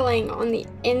feeling on the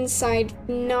inside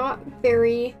not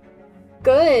very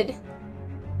good.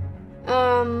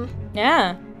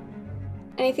 Yeah.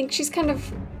 And I think she's kind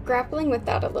of grappling with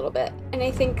that a little bit. And I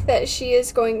think that she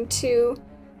is going to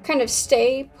kind of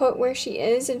stay put where she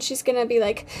is, and she's gonna be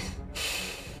like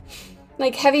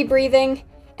heavy breathing,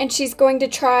 and she's going to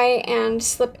try and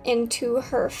slip into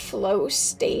her flow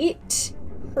state,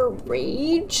 her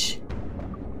rage,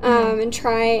 and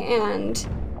try and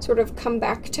sort of come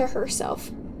back to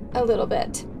herself a little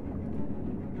bit.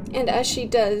 And as she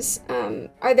does,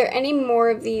 are there any more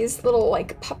of these little,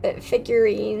 like, puppet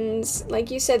figurines?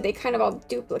 Like you said, they kind of all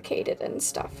duplicated and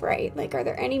stuff, right? Like, are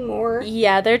there any more?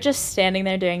 Yeah, they're just standing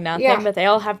there doing nothing, Yeah. but they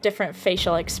all have different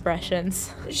facial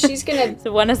expressions. She's gonna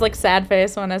So one is like sad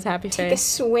face, one is happy take a face.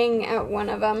 swing at one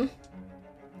of them.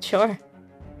 Sure.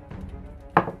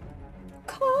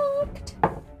 Cocked.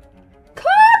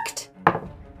 Cocked!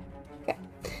 Okay.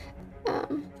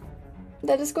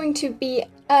 That is going to be,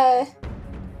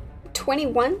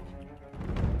 21.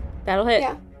 That'll hit.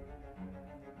 Yeah.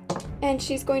 And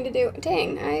she's going to do...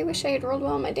 Dang, I wish I had rolled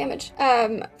well on my damage.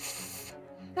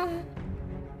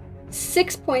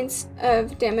 6 points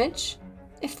of damage,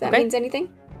 if that Okay. means anything.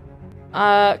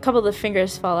 A couple of the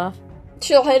fingers fall off.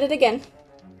 She'll hit it again.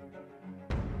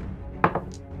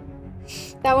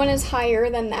 That one is higher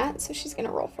than that, so she's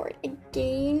gonna roll for it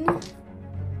again.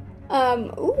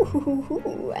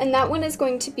 Ooh, and that one is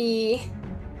going to be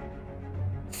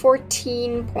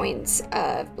 14 points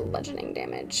of bludgeoning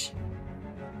damage.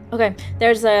 Okay,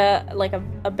 there's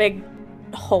a big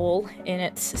hole in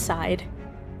its side.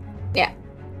 Yeah.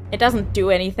 It doesn't do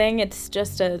anything. It's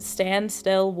just a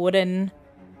standstill wooden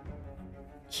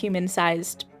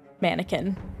human-sized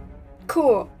mannequin.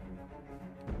 Cool.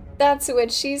 That's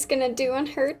what she's gonna do on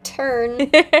her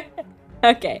turn.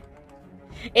 Okay.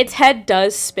 Its head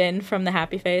does spin from the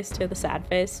happy face to the sad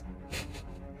face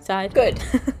side. Good.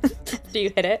 Do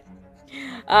you hit it?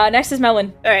 Next is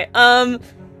Melwin. Alright,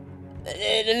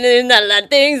 there's not a lot of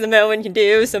things that Melwin can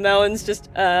do, so Melwin's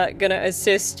just gonna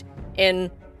assist in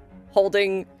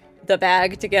holding the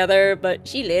bag together, but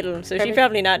she little, so she's Perfect.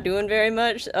 probably not doing very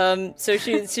much. So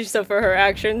so for her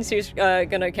action, she's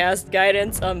gonna cast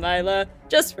guidance on Mila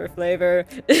just for flavor,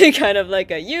 kind of like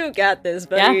a "you got this,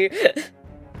 buddy."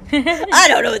 I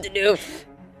don't know what to do.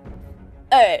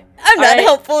 Alright, I'm not Alright.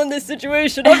 helpful in this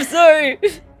situation. I'm sorry.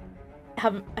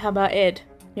 How about Id?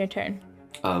 Your turn.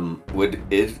 Would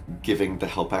it giving the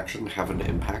help action have an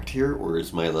impact here, or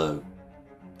is Mila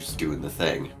just doing the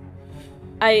thing?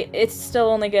 It's still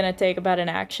only gonna take about an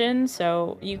action,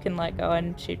 so you can let go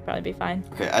and she'd probably be fine.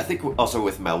 Okay, I think also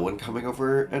with Melwin coming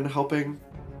over and helping,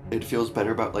 it feels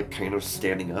better about like kind of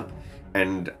standing up.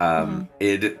 And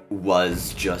it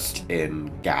was just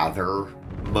in gather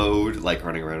mode, like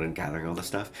running around and gathering all the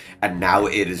stuff. And now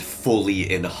it is fully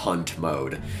in hunt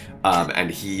mode. And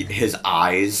his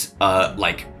eyes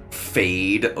like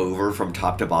fade over from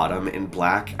top to bottom in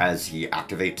black as he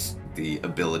activates the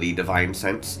ability Divine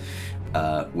Sense,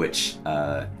 which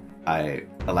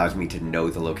allows me to know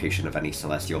the location of any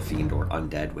celestial fiend or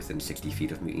undead within 60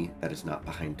 feet of me that is not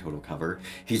behind total cover.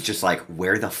 He's just like,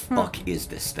 where the fuck is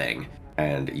this thing?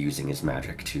 And using his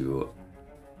magic to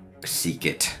seek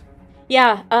it.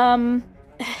 Yeah,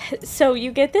 so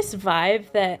you get this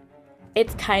vibe that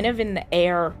it's kind of in the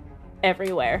air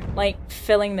everywhere, like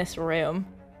filling this room.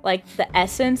 Like the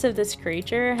essence of this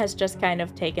creature has just kind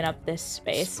of taken up this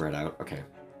space. Spread out, okay.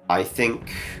 I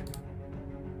think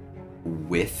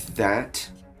with that,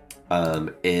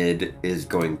 Id is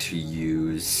going to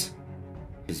use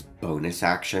his bonus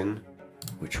action.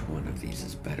 Which one of these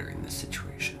is better in this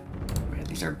situation? Man,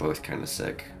 these are both kind of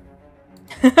sick.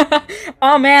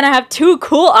 Oh man, I have two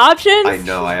cool options. I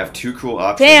know, I have two cool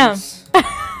options.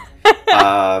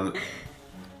 Damn.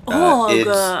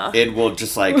 Id will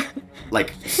just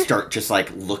like start just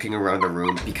like looking around the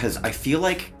room, because I feel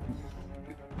like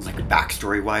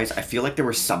backstory wise, I feel like there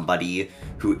was somebody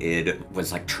who Id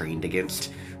was like trained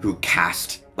against who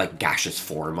cast like gaseous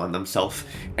form on themselves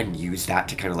and used that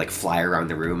to kind of like fly around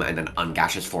the room and then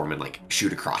ungaseous form and like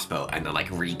shoot a crossbow and then like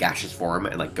re-gaseous form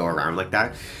and like go around like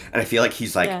that. And I feel like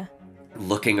he's like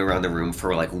looking around the room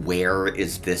for like, where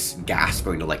is this gas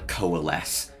going to like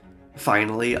coalesce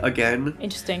finally again?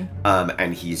 Interesting.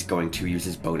 And he's going to use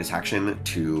his bonus action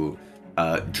to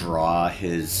draw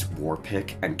his war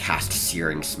pick and cast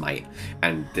Searing Smite,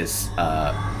 and this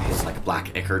his like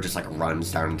black ichor just like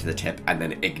runs down into the tip and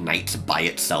then ignites by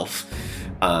itself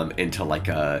into like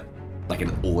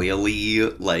an oily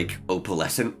like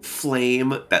opalescent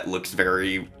flame that looks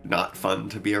very not fun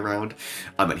to be around.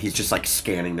 And he's just like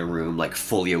scanning the room, like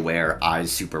fully aware,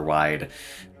 eyes super wide,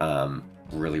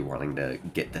 really wanting to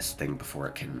get this thing before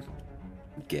it can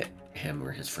get him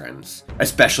or his friends,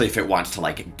 especially if it wants to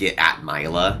like get at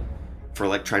Mila for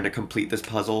like trying to complete this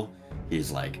puzzle.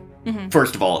 He's like,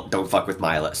 first of all, don't fuck with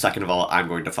Mila. Second of all, I'm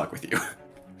going to fuck with you.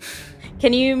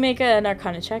 Can you make an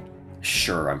Arcana check?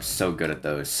 Sure, I'm so good at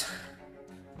those.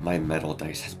 My metal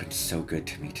dice has been so good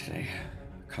to me today.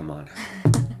 Come on.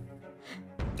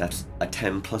 That's a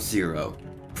 10 plus 0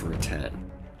 for a 10.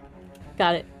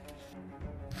 Got it.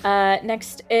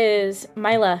 Next is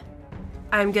Mila.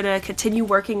 I'm gonna continue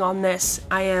working on this.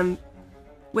 I am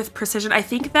with precision. I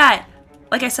think that,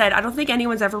 like I said, I don't think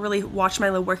anyone's ever really watched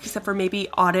Milo work except for maybe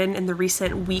Auden in the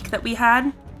recent week that we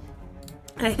had.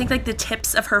 And I think like the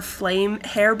tips of her flame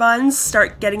hair buns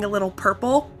start getting a little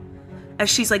purple as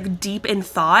she's like deep in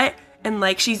thought, and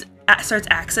like she's starts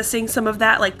accessing some of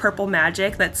that like purple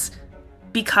magic that's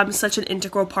become such an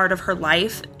integral part of her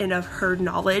life and of her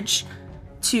knowledge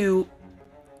to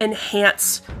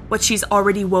enhance what she's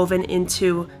already woven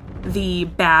into the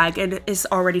bag, and is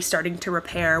already starting to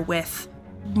repair with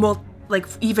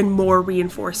even more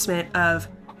reinforcement of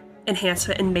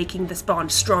enhancement and making this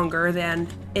bond stronger than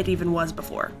it even was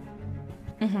before.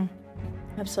 Mm-hmm.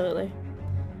 Absolutely.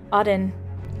 Auden,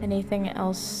 anything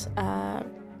else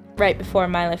right before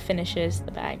Mila finishes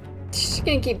the bag? She's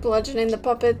gonna keep bludgeoning the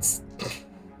puppets.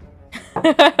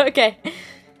 Okay.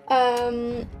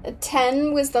 A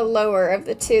 10 was the lower of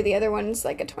the two. The other one's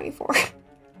like a 24.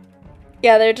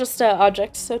 Yeah, they're just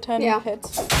objects, so 10 Yeah.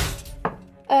 hits.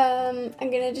 I'm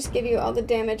gonna just give you all the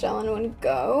damage all in one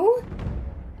go.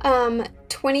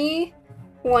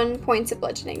 21 points of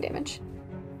bludgeoning damage.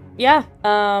 Yeah,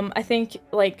 I think,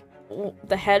 like,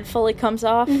 the head fully comes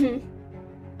off.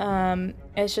 Mm-hmm.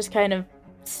 It's just kind of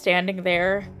standing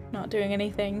there, not doing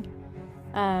anything.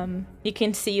 You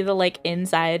can see the, like,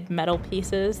 inside metal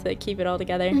pieces that keep it all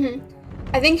together. Mm-hmm.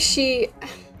 I think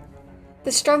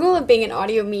the struggle of being an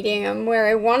audio medium where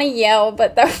I want to yell,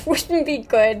 but that wouldn't be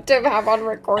good to have on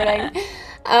recording.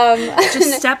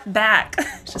 Just step back.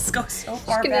 Just go so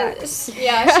far back.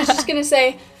 Yeah, she's just gonna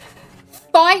say,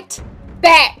 "Fight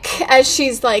back!" as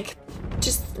she's like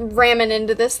just ramming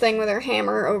into this thing with her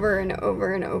hammer over and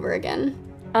over and over again.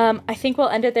 I think we'll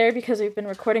end it there because we've been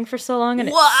recording for so long and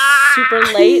it's super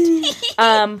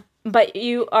late. But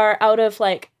you are out of,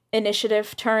 like,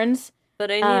 initiative turns.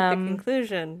 But I need the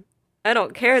conclusion. I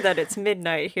don't care that it's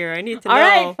midnight here. I need to know. All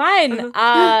right, fine.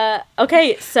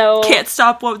 Okay, so Can't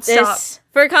stop, won't stop.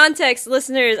 For context,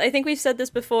 listeners, I think we've said this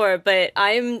before, but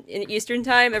I'm in Eastern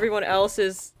time. Everyone else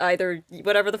is either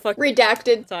whatever the fuck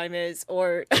Redacted time is,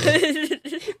 or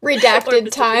redacted or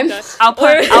time. I'll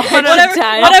put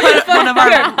one of our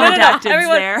redacteds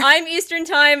everyone, there. I'm Eastern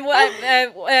time,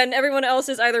 and everyone else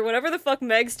is either whatever the fuck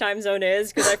Meg's time zone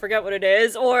is, because I forget what it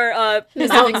is, or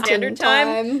Pacific Standard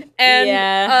Time. And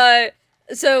Yeah.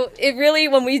 so it really,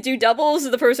 when we do doubles,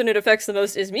 the person it affects the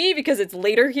most is me because it's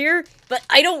later here. But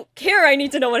I don't care. I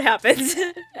need to know what happens.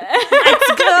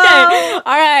 Let's go.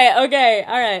 All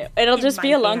right. It'll just In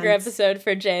be my a longer hands. episode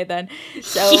for Jay then.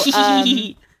 So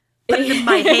Put it in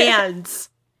my hands.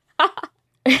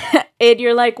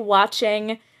 you're like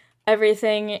watching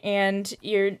everything and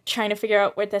you're trying to figure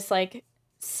out where this like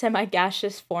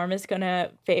semi-gaseous form is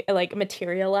gonna like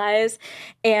materialize,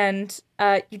 and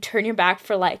you turn your back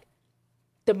for like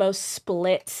the most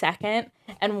split second,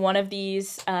 and one of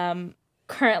these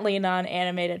currently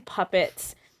non-animated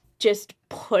puppets just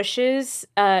pushes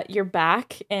your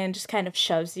back and just kind of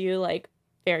shoves you like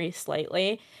very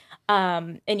slightly,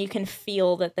 and you can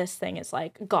feel that this thing is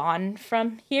like gone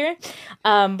from here,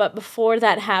 but before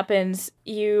that happens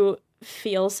you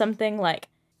feel something like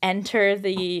enter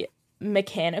the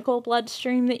mechanical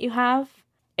bloodstream that you have,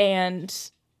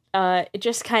 and it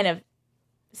just kind of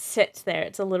sits there.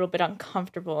 It's a little bit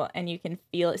uncomfortable, and you can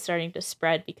feel it starting to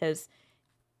spread because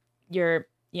your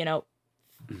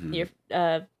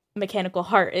mechanical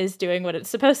heart is doing what it's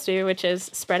supposed to, which is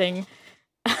spreading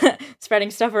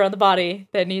stuff around the body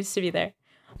that needs to be there.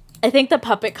 I think the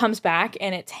puppet comes back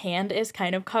and its hand is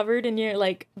kind of covered in your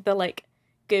like the like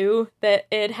goo that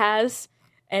it has,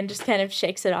 and just kind of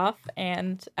shakes it off,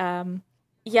 and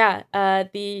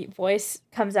the voice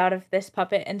comes out of this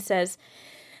puppet and says,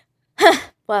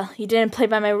 well, you didn't play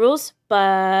by my rules,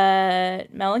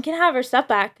 but Melon can have her stuff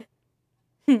back.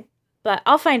 But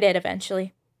I'll find it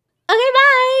eventually. Okay,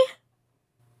 bye!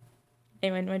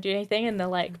 Anyone want to do anything in the,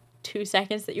 like, 2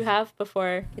 seconds that you have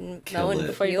before Kill it.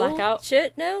 before you black out?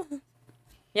 Shit, no?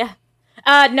 Yeah.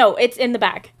 No, it's in the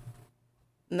bag.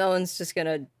 Melon's just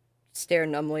gonna stare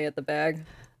numbly at the bag.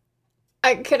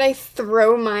 Could I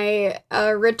throw my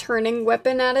returning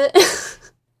weapon at it?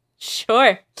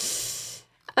 Sure.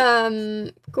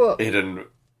 Cool.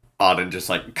 Auden just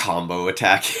like combo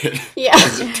attack it. Yeah.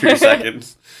 in 2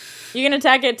 seconds. You can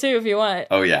attack it too if you want.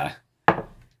 Oh yeah.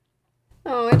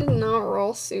 Oh, I did not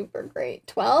roll super great.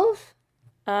 12?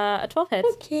 A 12 hits.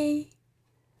 Okay.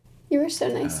 You were so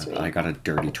nice to me. I got a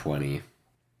dirty 20.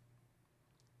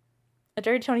 A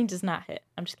dirty 20 does not hit.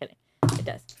 I'm just kidding. It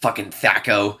does. Fucking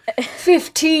Thaco.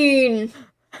 15!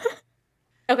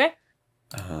 Okay.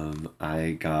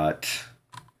 I've got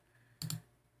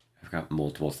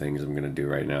multiple things I'm gonna do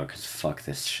right now because fuck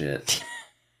this shit.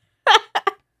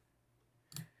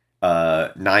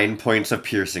 9 points of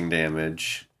piercing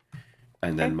damage.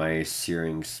 And then my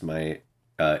Searing Smite,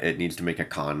 it needs to make a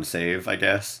con save, I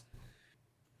guess.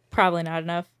 Probably not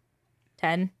enough.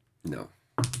 10. No.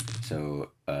 So,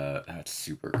 that's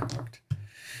super cocked.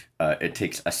 It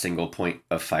takes a single point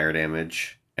of fire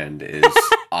damage and is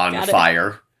on Got it.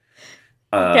 fire.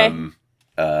 Okay.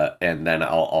 And then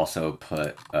I'll also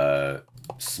put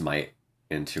Smite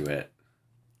into it.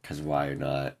 Because why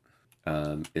not?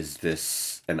 Is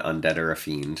this an undead or a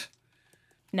fiend?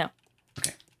 No.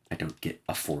 Okay. I don't get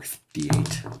a 4th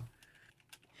d8.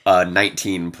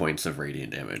 19 points of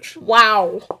radiant damage.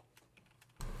 Wow.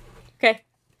 Okay.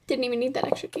 Didn't even need that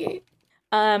extra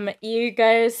D8. You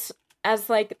guys, as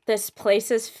like this place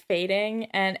is fading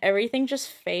and everything just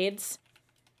fades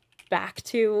back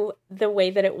to the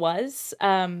way that it was.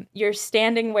 You're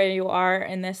standing where you are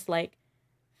in this like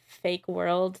fake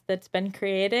world that's been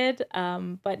created,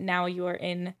 but now you are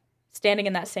standing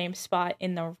in that same spot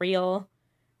in the real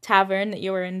tavern that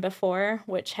you were in before,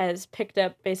 which has picked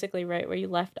up basically right where you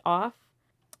left off.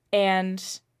 And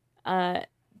Auden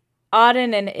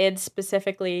and Id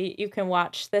specifically, you can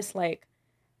watch this like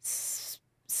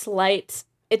slight,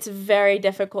 it's very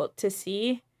difficult to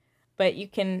see, but you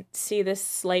can see this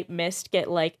slight mist get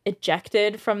like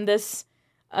ejected from this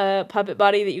puppet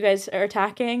body that you guys are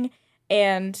attacking.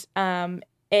 And the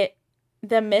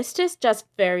mist is just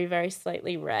very, very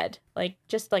slightly red, like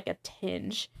just like a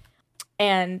tinge.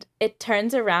 And it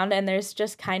turns around and there's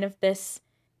just kind of this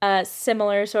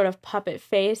similar sort of puppet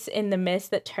face in the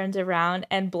mist that turns around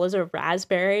and blows a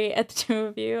raspberry at the two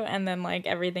of you. And then like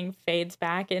everything fades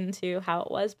back into how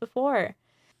it was before.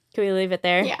 Can we leave it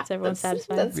there? Yeah. Is everyone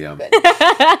satisfied? That's Yeah. good.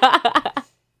 I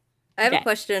have Okay. a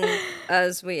question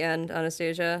as we end,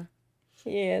 Anastasia.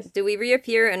 Yes. Do we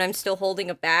reappear and I'm still holding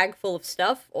a bag full of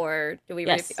stuff, or do we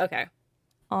Yes. reappear? Okay.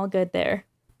 All good there.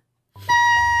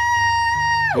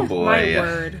 Oh boy. My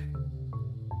word.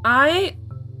 I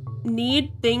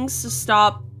need things to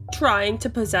stop trying to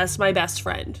possess my best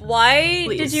friend. Why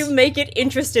Please. did you make it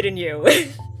interested in you?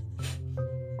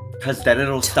 Because then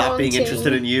it'll stop being Taunting.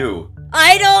 interested in you.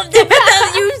 I don't think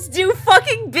that you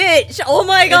fucking bitch. Oh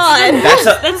my god. That's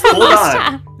a That's the hold most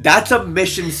on. That's a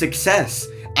mission success.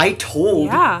 I told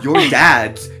Yeah. your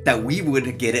dads that we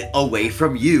would get it away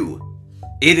from you.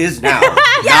 It is now. Yeah, but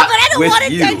I don't want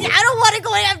to. you. I don't want to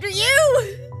go after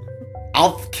you.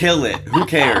 I'll kill it. Who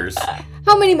cares?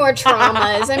 How many more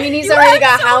traumas? I mean, he's You already have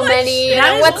got so how much many? shit.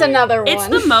 That is- What's another one? It's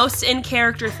the most in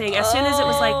character thing. As soon as it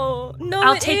was like, Oh, no,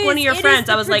 I'll it take is. one of your It is friends,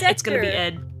 the I was like, it's gonna be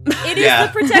protector. Ed. It is Yeah.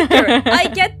 the protector. I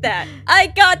get that. I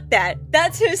got that.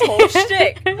 That's his whole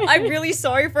shtick. I'm really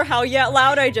sorry for how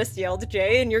loud I just yelled,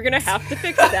 Jay, and you're gonna have to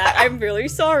fix that. I'm really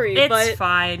sorry, It's but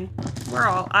fine. We're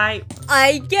all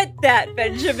I get that,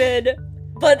 Benjamin.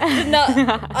 But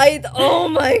oh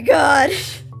my god.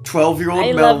 12-year-old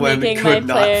I love Melwin making my could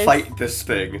not players- fight this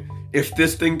thing. If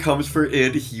this thing comes for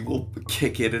Id, he will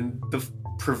kick it in the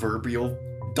proverbial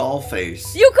doll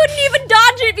face. You couldn't even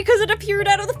dodge it because it appeared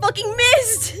out of the fucking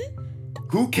mist.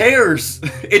 Who cares?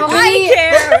 It How doesn't- many-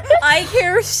 I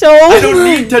care so I don't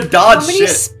need to dodge How many shit.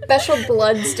 special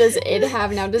bloods does Id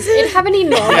have now? Does Id have any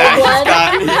normal Yeah,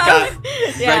 blood? he's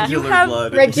got Yeah, regular you have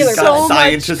blood. regular He's got blood. So much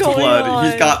scientist going blood. on.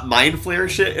 He's got mind flare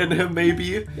shit in him,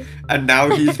 maybe. And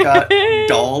now he's got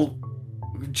doll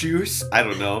juice. I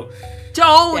don't know.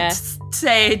 don't Yeah.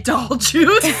 say doll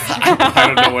juice. I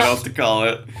don't know what else to call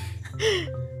it.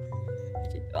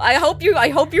 I hope you're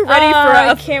ready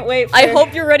I for can't wait for I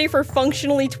hope you're ready for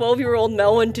functionally 12-year-old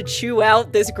Melon to chew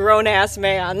out this grown-ass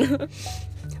man.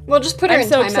 We'll just put her I'm in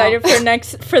so timeout. excited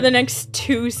for the next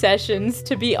 2 sessions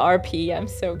to be RP. I'm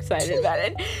so excited about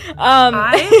it.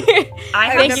 I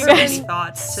have Thank you so guys. many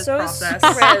thoughts to so process.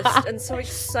 stressed and so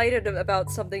excited about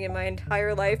something in my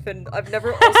entire life, and I've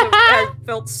never also I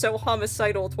felt so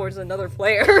homicidal towards another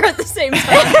player at the same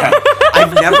time.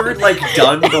 I've never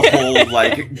done the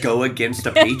whole go against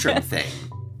a patron thing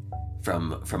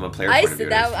from a player I point of view.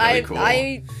 said that It's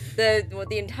really cool.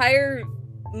 the entire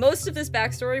most of this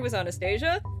backstory was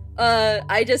Anastasia.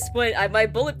 I just went. My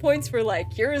bullet points were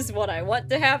here's what I want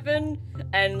to happen,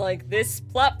 and this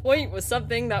plot point was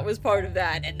something that was part of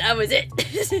that, and that was it.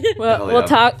 Hell We'll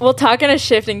yeah. talk in a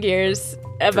shifting gears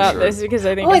about sure. this because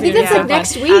I think Oh, I it's think gonna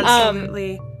that's be like fun. next week.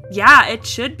 Absolutely. Yeah, it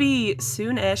should be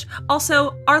soon-ish.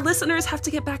 Also, our listeners have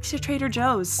to get back to Trader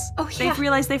Joe's. Oh, yeah. They've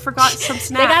realized they forgot some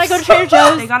snacks. They gotta go to Trader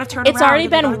Joe's. They gotta turn It's around. already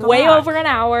and they gotta been go way back. over an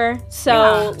hour, so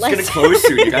Yeah. It's gonna let's close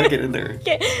soon. You gotta get in there.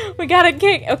 we gotta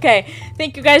kick. Okay,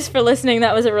 thank you guys for listening.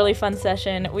 That was a really fun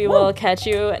session. We will catch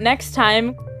you next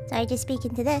time. Sorry to speak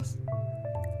into this.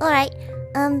 Alright,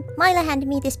 Mila handed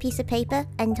me this piece of paper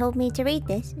and told me to read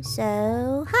this,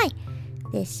 so hi.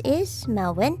 This is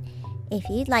Melwin. If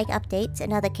you'd like updates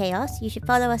and other chaos, you should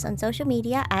follow us on social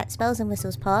media at Spells and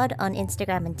Whistles Pod on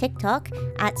Instagram and TikTok,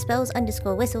 at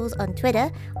Spells_Whistles on Twitter,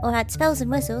 or at Spells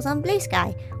and Whistles on Blue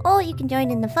Sky. Or you can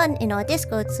join in the fun in our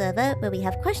Discord server where we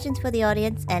have questions for the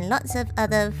audience and lots of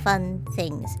other fun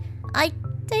things. I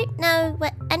don't know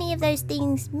what any of those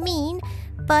things mean,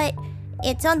 but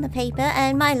it's on the paper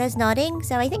and Mila's nodding,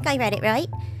 so I think I read it right.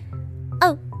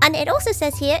 Oh, and it also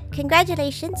says here,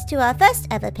 congratulations to our first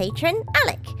ever patron,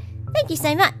 Alec. Thank you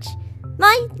so much.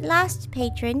 My last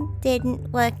patron didn't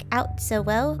work out so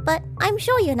well, but I'm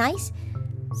sure you're nice.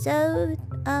 So,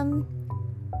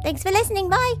 thanks for listening.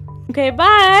 Bye. Okay,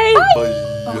 bye.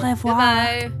 Bye. Au revoir.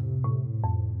 Goodbye.